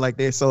they act like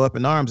they're so up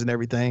in arms and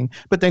everything,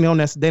 but they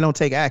don't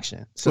take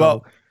action.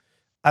 So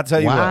I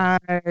tell you why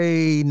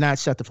not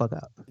shut the fuck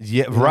up?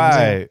 Yeah,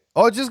 right.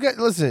 Or just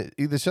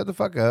either shut the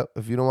fuck up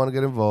if you don't want to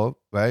get involved,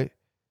 right?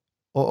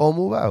 Or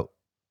move out.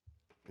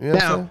 You know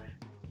now,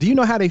 do you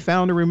know how they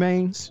found the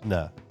remains?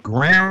 No.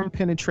 Ground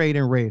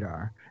penetrating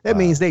radar. That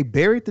means they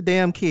buried the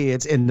damn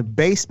kids in the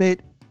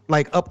basement,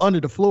 like up under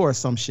the floor or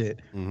some shit,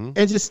 and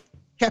just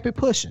kept it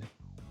pushing.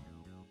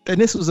 And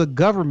this was a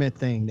government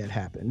thing that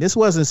happened. This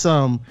wasn't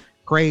some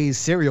crazed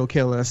serial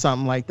killer or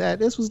something like that.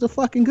 This was the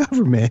fucking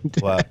government.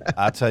 Well,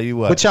 I'll tell you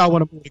what. But y'all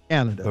want to move to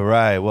Canada.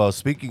 Right. Well,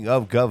 speaking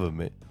of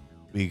government,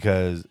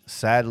 because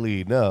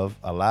sadly enough,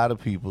 a lot of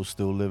people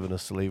still live in a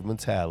slave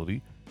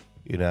mentality.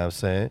 You know what I'm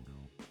saying?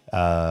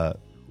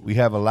 We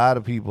have a lot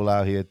of people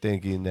out here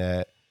thinking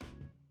that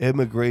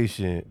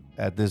immigration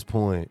at this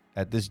point,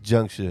 at this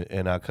juncture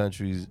in our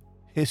country's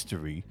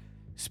history,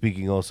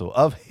 speaking also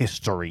of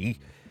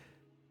history,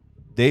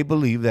 they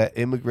believe that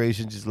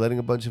immigration, just letting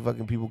a bunch of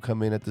fucking people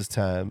come in at this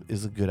time,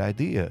 is a good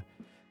idea.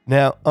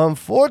 Now,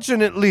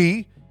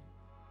 unfortunately,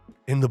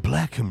 in the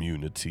black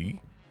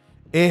community,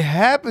 it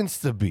happens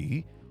to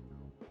be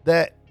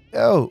that,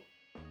 I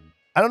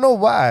don't know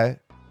why.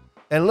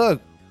 And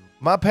look,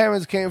 my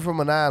parents came from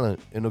an island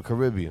in the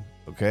Caribbean,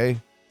 okay?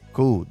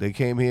 Cool. They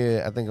came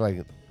here, I think,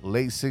 like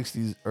late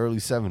 60s, early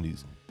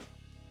 70s.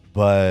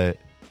 But,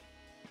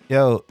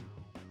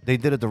 they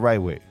did it the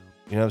right way.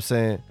 You know what I'm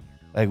saying?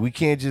 Like, we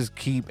can't just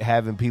keep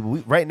having people.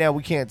 Right now,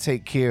 we can't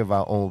take care of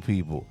our own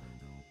people,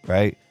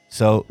 right?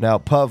 So, now,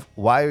 Puff,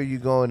 why are you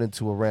going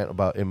into a rant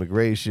about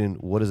immigration?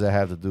 What does that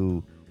have to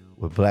do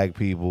with black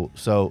people?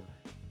 So,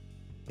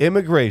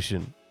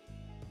 immigration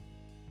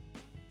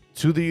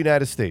to the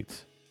United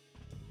States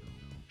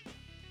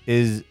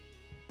is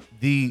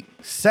the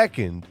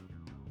second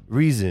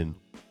reason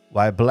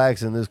why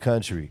blacks in this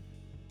country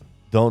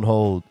don't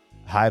hold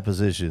high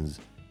positions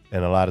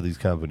in a lot of these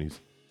companies.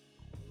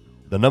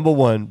 The number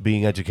one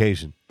being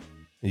education.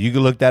 And you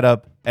can look that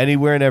up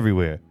anywhere and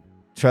everywhere.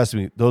 Trust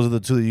me, those are the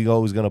two that you're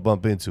always going to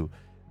bump into.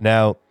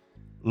 Now,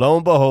 lo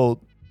and behold,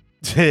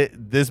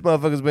 this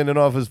motherfucker's been in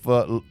office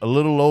for a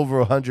little over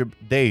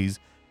 100 days.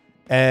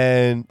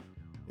 And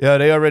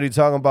they already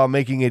talking about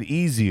making it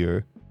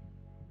easier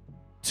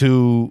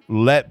to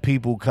let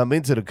people come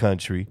into the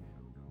country.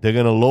 They're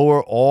going to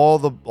lower all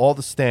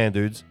the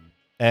standards,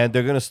 and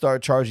they're going to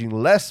start charging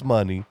less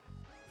money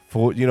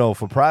for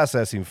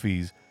processing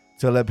fees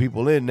to let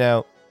people in.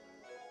 Now,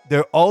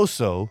 they're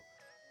also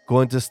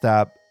going to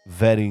stop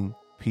vetting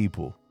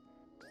people.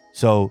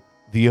 So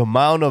the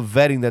amount of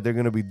vetting that they're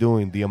going to be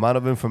doing, the amount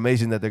of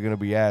information that they're going to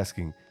be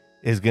asking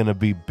is going to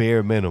be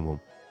bare minimum.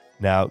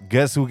 Now,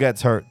 guess who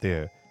gets hurt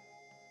there?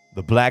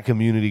 The black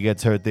community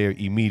gets hurt there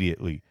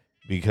immediately,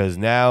 because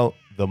now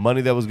the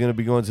money that was going to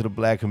be going to the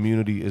black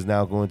community is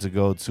now going to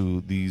go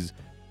to these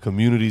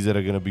communities that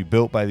are going to be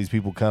built by these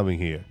people coming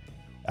here.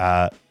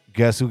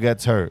 Guess who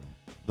gets hurt?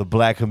 The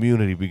black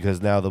community,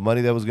 because now the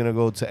money that was going to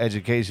go to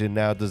education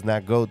now does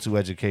not go to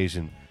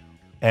education.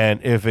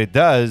 And if it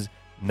does,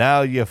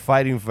 now you're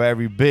fighting for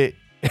every bit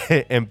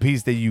and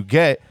piece that you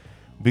get,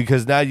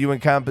 because now you're in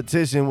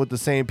competition with the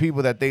same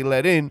people that they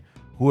let in,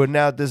 who are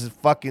now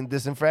fucking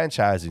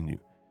disenfranchising you.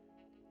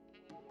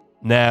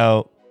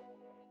 Now,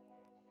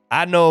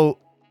 I know.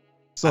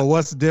 So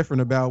what's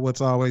different about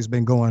what's always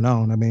been going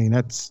on? I mean,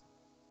 that's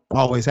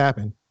always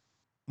happened.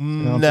 You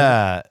know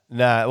nah.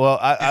 Well,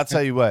 I'll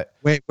tell you what.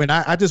 When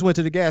I just went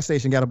to the gas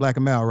station, got a Black &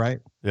 Mild, right?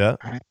 Yeah.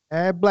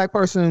 That black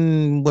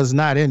person was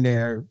not in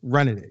there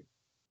running it.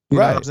 You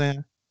know what I'm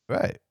saying?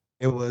 Right.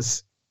 It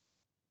was.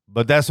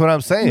 But that's what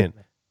I'm saying.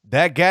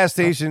 That gas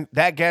station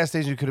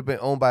could have been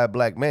owned by a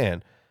black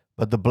man,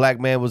 but the black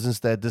man was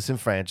instead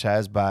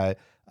disenfranchised by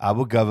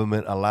our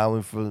government,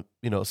 allowing for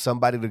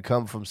somebody to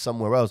come from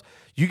somewhere else.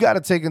 You got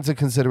to take into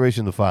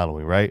consideration the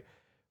following, right?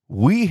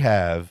 We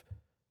have,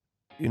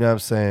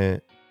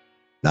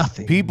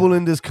 nothing. People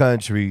in this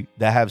country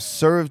that have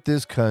served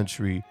this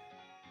country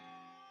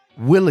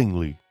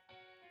willingly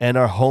and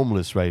are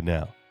homeless right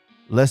now.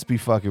 Let's be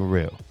fucking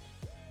real.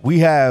 We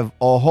have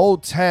a whole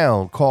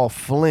town called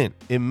Flint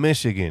in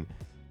Michigan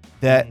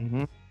that,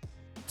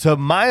 to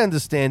my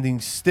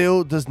understanding,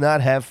 still does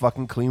not have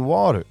fucking clean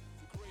water.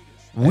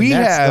 We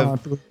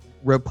have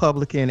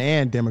Republican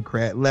and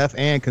Democrat, left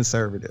and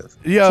conservative.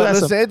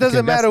 Listen, it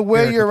doesn't matter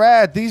where you're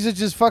at. These are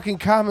just fucking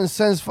common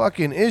sense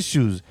fucking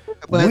issues.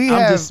 But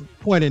I'm just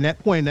pointing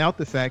out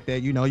the fact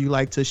that you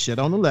like to shit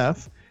on the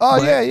left.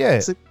 Oh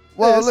yeah.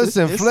 Well,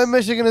 listen, Flint,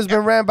 Michigan has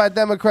been ran by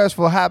Democrats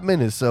for a hot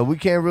minute, so we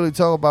can't really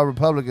talk about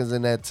Republicans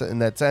in that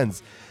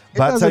sense.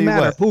 But it doesn't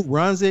matter who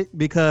runs it,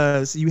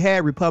 because you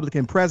had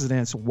Republican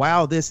presidents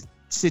while this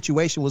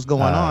situation was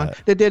going on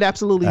that did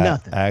absolutely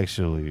nothing.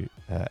 Actually,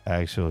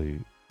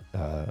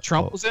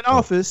 Trump was in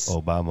office.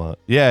 Obama,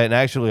 and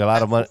actually a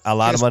lot of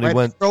money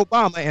went to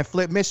Obama, and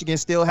Flint, Michigan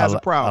still has a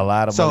problem. A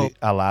lot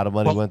of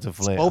money went to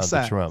Flint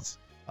under Trump.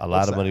 A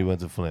lot of money went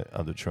to Flint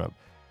under Trump.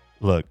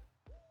 Look,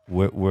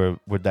 we're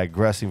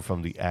digressing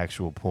from the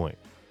actual point,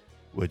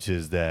 which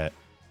is that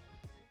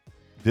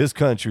this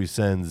country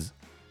sends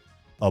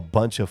a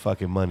bunch of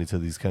fucking money to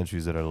these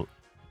countries that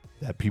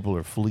people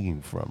are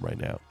fleeing from right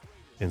now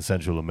in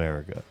Central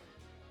America.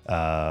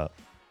 I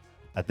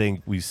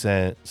think we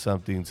sent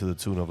something to the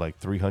tune of like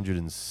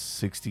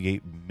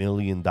 $368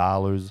 million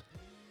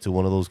to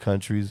one of those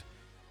countries.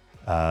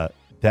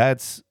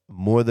 That's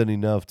more than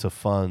enough to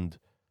fund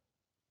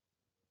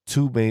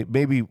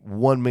maybe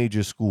one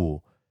major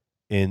school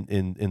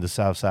in the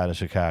south side of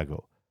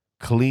Chicago.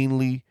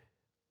 Cleanly,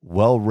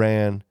 well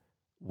ran,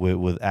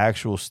 with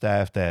actual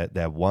staff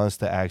that wants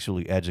to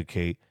actually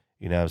educate,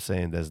 that's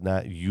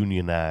not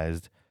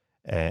unionized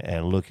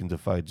and looking to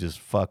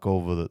fuck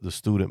over the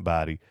student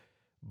body.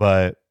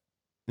 But,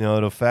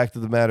 the fact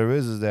of the matter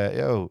is that,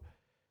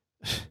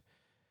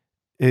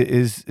 it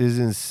is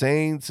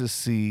insane to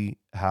see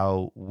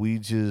how we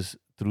just,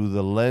 through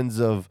the lens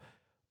of,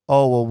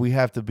 we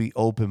have to be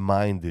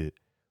open-minded,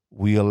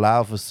 we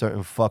allow for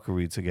certain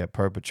fuckery to get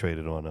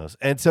perpetrated on us.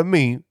 And to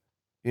me,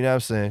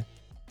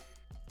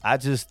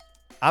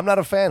 I'm not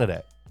a fan of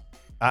that.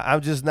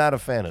 I'm just not a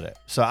fan of that.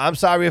 So I'm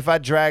sorry if I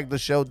dragged the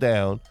show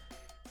down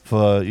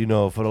for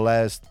the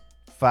last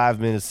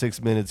 5 minutes,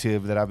 6 minutes here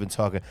that I've been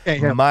talking.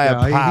 My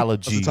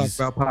apologies. He talk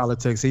about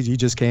politics. He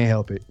just can't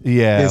help it.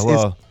 Yeah,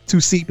 it's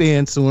to seep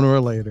in sooner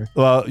or later.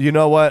 Well, you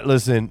know what?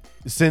 Listen,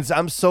 since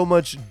I'm so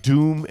much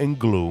doom and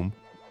gloom,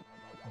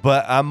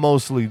 but I'm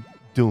mostly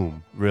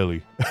doom,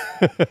 really.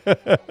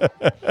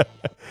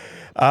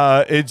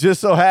 It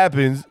just so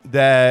happens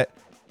that,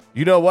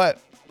 you know what?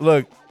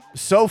 Look,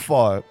 so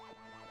far,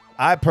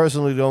 I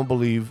personally don't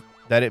believe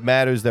that it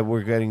matters that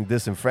we're getting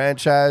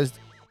disenfranchised.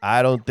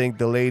 I don't think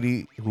the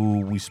lady who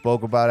we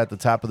spoke about at the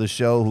top of the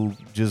show who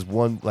just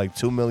won like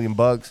 $2 million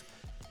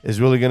is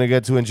really going to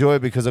get to enjoy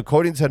it, because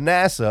according to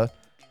NASA,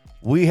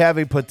 we have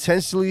a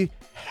potentially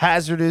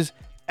hazardous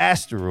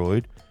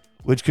asteroid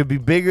which could be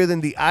bigger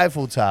than the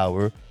Eiffel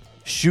Tower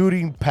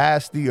shooting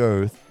past the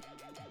Earth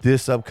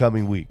this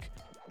upcoming week.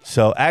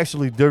 So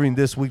actually during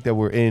this week that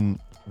we're in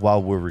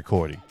while we're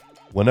recording,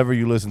 whenever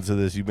you listen to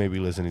this, you may be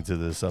listening to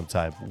this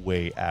sometime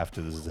way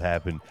after this has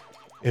happened.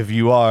 If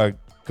you are,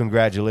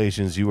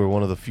 congratulations, you were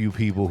one of the few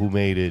people who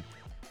made it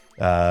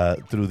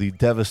through the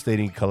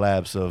devastating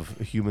collapse of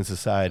human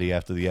society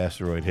after the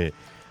asteroid hit.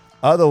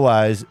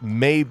 Otherwise,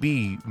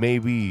 maybe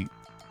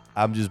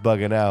I'm just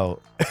bugging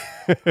out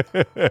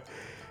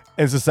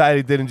and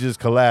society didn't just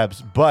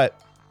collapse. But,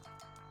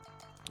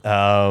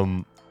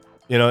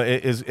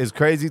 it's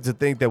crazy to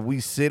think that we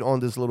sit on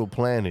this little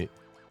planet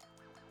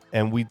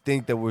and we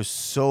think that we're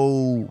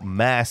so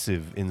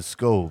massive in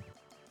scope.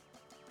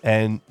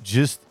 And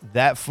just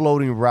that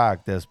floating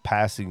rock that's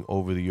passing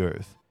over the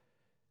Earth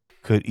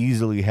could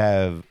easily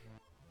have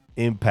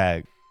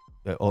impact,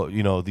 or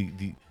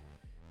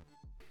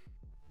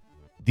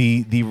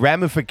the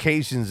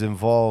ramifications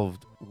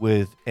involved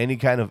with any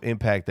kind of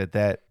impact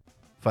that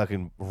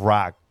fucking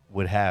rock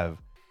would have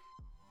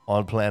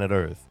on planet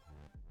Earth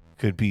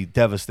could be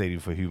devastating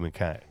for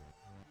humankind,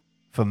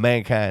 for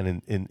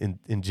mankind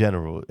in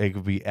general. It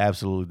could be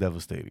absolutely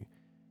devastating.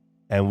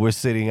 And we're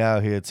sitting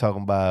out here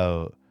talking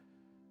about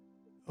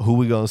who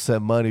we gonna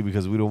send money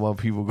because we don't want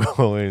people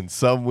going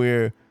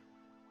somewhere,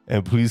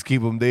 and please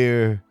keep them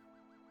there.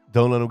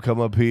 Don't let them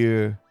come up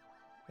here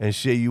and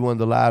shit, you won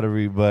the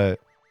lottery. But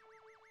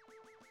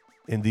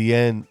in the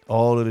end,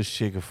 all of this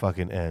shit could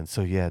fucking end.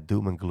 So yeah,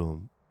 doom and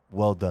gloom.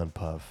 Well done,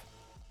 Puff.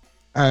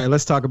 All right,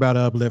 let's talk about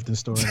uplifting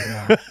stories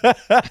now.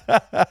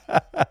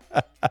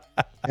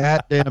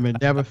 God damn, it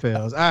never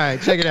fails. All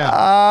right, check it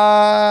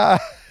out.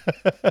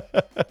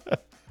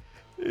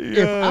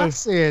 If I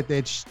said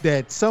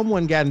that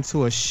someone got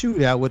into a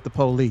shootout with the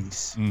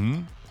police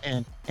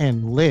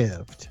and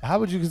lived, how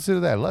would you consider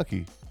that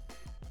lucky?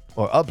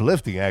 Or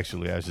uplifting,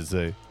 actually, I should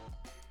say.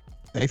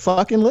 They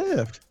fucking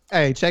lived.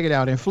 Hey, check it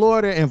out. In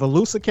Florida, in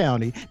Volusia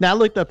County. Now, I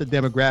looked up the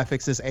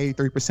demographics. It's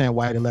 83%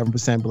 white,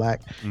 11%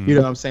 black. You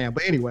know what I'm saying?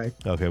 But anyway.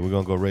 Okay, we're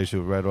going to go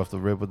racial right off the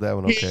rip with that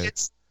one. Okay.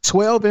 It's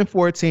 12 and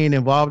 14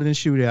 involved in a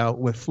shootout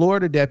with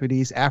Florida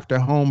deputies after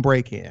home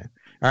break-in.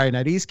 All right,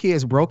 now these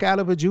kids broke out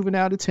of a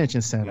juvenile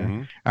detention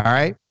center, all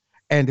right,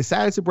 and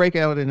decided to break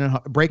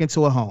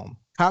into a home.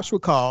 Cops were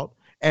called,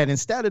 and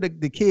instead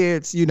of the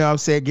kids,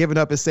 giving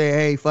up and saying,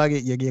 hey, fuck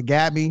it, you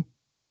got me,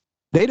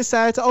 they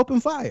decided to open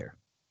fire.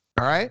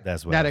 All right.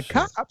 That's what now the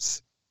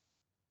cops,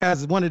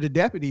 as one of the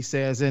deputies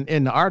says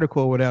in the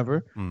article or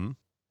whatever,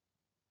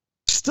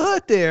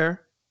 stood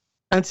there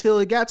until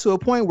it got to a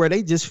point where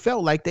they just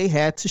felt like they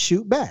had to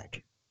shoot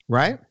back.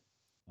 Right.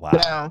 Wow.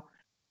 Now,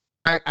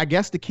 I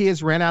guess the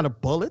kids ran out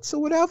of bullets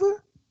or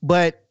whatever,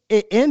 but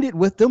it ended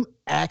with them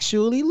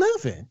actually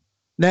living.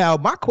 Now,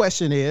 my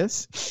question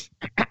is,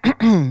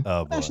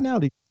 what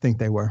nationality do you think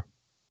they were?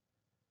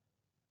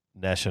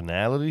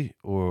 Nationality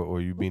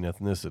or you mean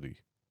ethnicity?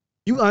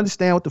 You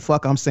understand what the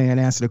fuck I'm saying?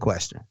 Answer the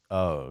question.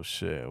 Oh,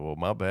 shit. Well,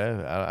 my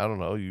bad. I don't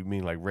know. You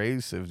mean like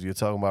race? If you're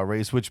talking about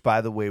race, which,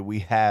 by the way, we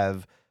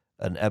have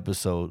an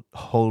episode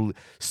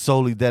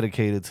solely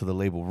dedicated to the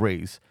label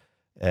race.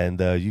 And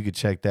you can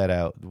check that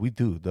out. We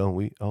do, don't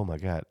we? Oh, my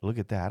God. Look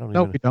at that. We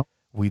don't.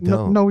 We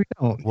don't. No, we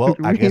don't. Well,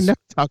 I guess never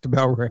talked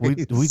about race. We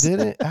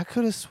didn't? I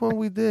could have sworn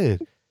we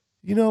did.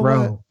 You know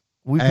bro,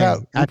 what? I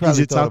need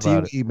you to talk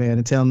to you, man,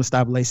 and tell them to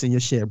stop lacing your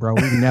shit, bro.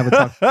 We never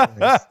talked about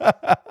race.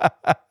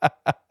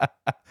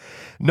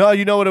 No,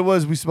 you know what it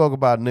was? We spoke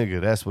about nigga.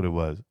 That's what it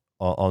was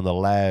on the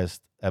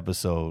last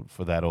episode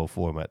for that old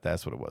format.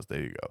 That's what it was.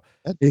 There you go.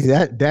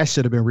 That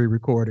should have been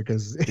re-recorded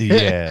because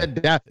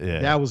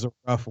that was a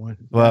rough one.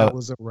 Well, that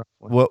was a rough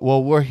one.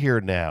 Well, we're here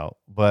now.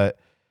 But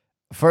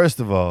first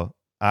of all,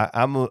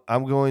 I'm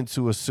going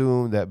to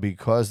assume that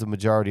because the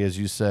majority, as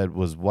you said,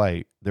 was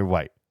white, they're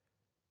white.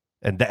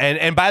 And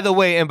by the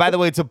way,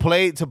 to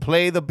play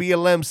the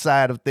BLM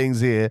side of things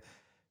here,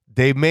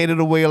 they made it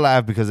away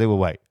alive because they were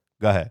white.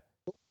 Go ahead.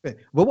 But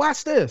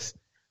watch this.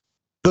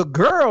 The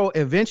girl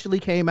eventually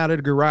came out of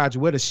the garage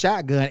with a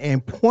shotgun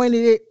and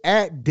pointed it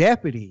at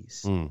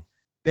deputies.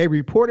 They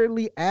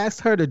reportedly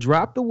asked her to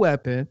drop the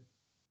weapon,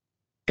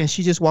 and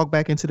she just walked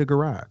back into the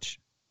garage.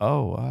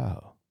 Oh,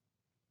 wow.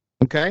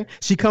 Okay.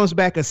 She comes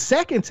back a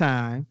second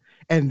time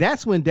And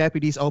that's when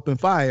deputies open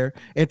fire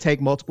and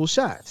take multiple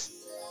shots,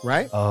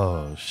 right?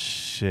 Oh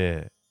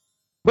shit!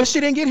 But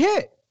she didn't get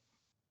hit,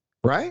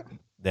 right?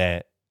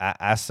 That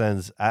I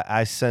send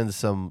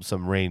some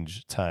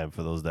range time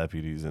for those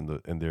deputies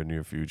in their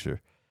near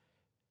future.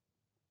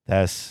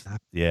 That's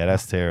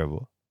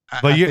terrible.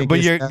 But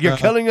you're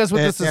killing us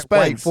with the suspense. That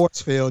white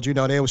force field,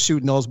 they were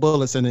shooting those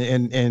bullets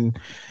and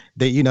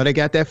they they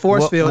got that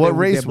force field. What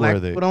race that black were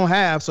they? People don't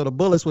have, so the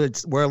bullets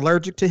were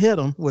allergic to hit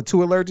them. Were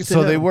too allergic to hit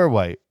So they them. were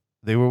white.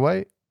 They were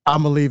white.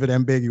 I'm gonna leave it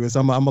ambiguous.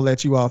 I'm gonna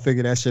let you all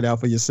figure that shit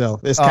out for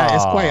yourself. It's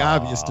quite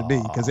obvious to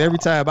me because every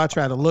time I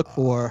try to look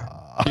for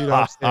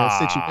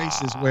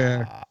situations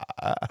where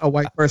a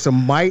white person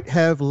might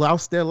have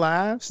lost their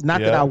lives.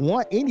 Not that I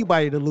want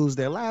anybody to lose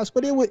their lives,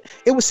 but it would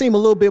seem a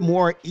little bit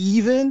more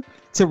even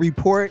to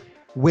report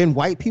when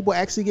white people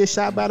actually get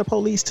shot by the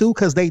police too,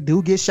 because they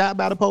do get shot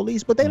by the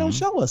police, but they don't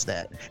show us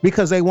that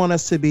because they want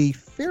us to be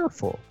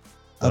fearful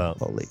of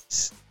the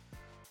police.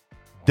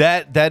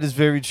 That is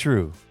very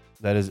true.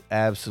 That is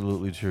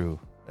absolutely true.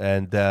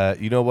 And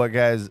you know what,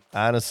 guys?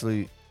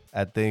 Honestly,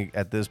 I think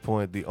at this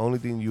point, the only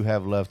thing you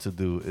have left to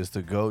do is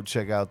to go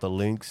check out the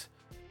links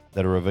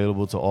that are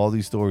available to all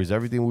these stories.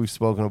 Everything we've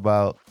spoken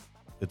about,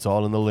 it's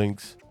all in the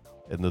links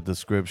in the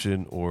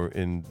description or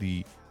in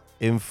the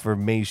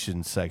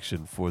information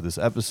section for this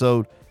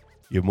episode.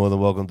 You're more than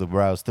welcome to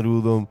browse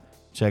through them,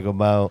 check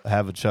them out,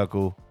 have a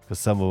chuckle, because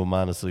some of them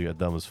honestly are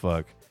dumb as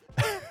fuck.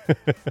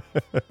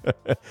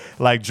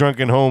 Like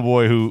drunken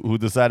homeboy who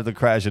decided to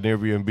crash an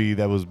Airbnb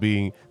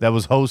that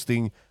was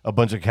hosting a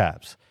bunch of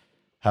cops.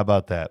 How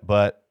about that?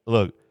 But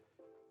look,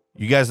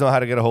 you guys know how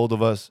to get a hold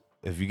of us.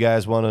 If you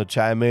guys want to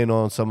chime in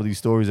on some of these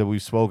stories that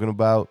we've spoken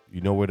about, you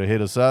know where to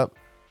hit us up.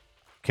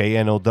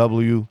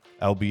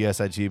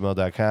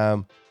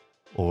 knowlbs@gmail.com,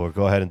 or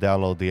go ahead and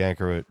download the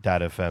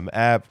Anchor.fm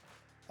app.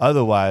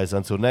 Otherwise,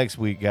 until next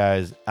week,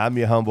 guys, I'm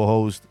your humble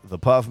host, the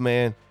Puff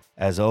Man,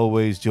 as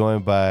always,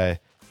 joined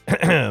by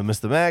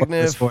Mr.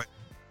 Magniff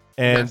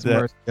and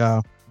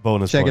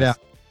bonus check points. it out.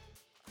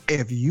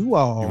 If you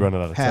all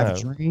have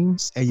time.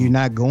 Dreams and you're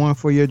not going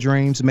for your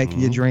dreams, making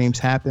your dreams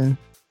happen,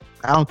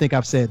 I don't think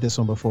I've said this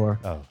one before,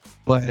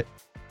 but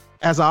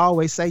as I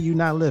always say, you're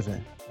not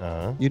living.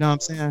 You know what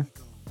I'm saying?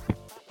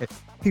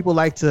 People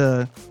like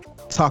to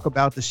talk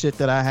about the shit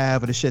that I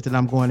have or the shit that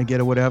I'm going to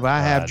get or whatever.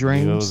 I have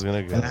dreams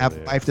and I have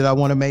a life that I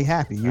want to make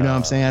happy. You know what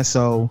I'm saying?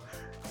 So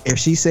if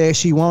she says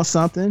she wants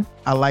something,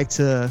 I like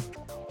to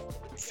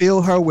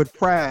fill her with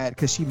pride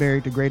because she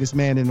married the greatest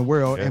man in the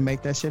world and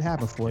make that shit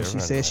happen for her. She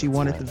said she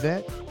wanted the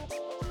vet.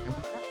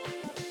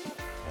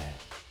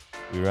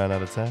 We ran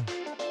out of time.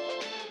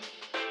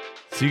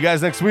 See you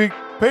guys next week.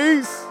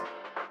 Peace.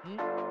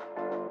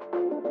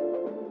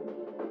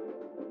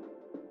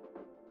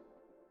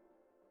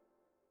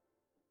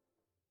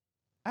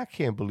 I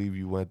can't believe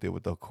you went there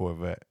with the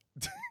Corvette.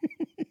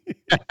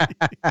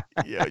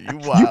 Yo, you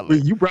wild.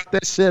 You brought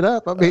that shit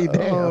up. I mean,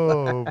 damn.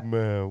 Oh,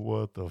 man.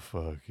 What the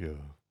fuck, yo?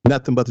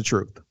 Nothing but the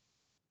truth.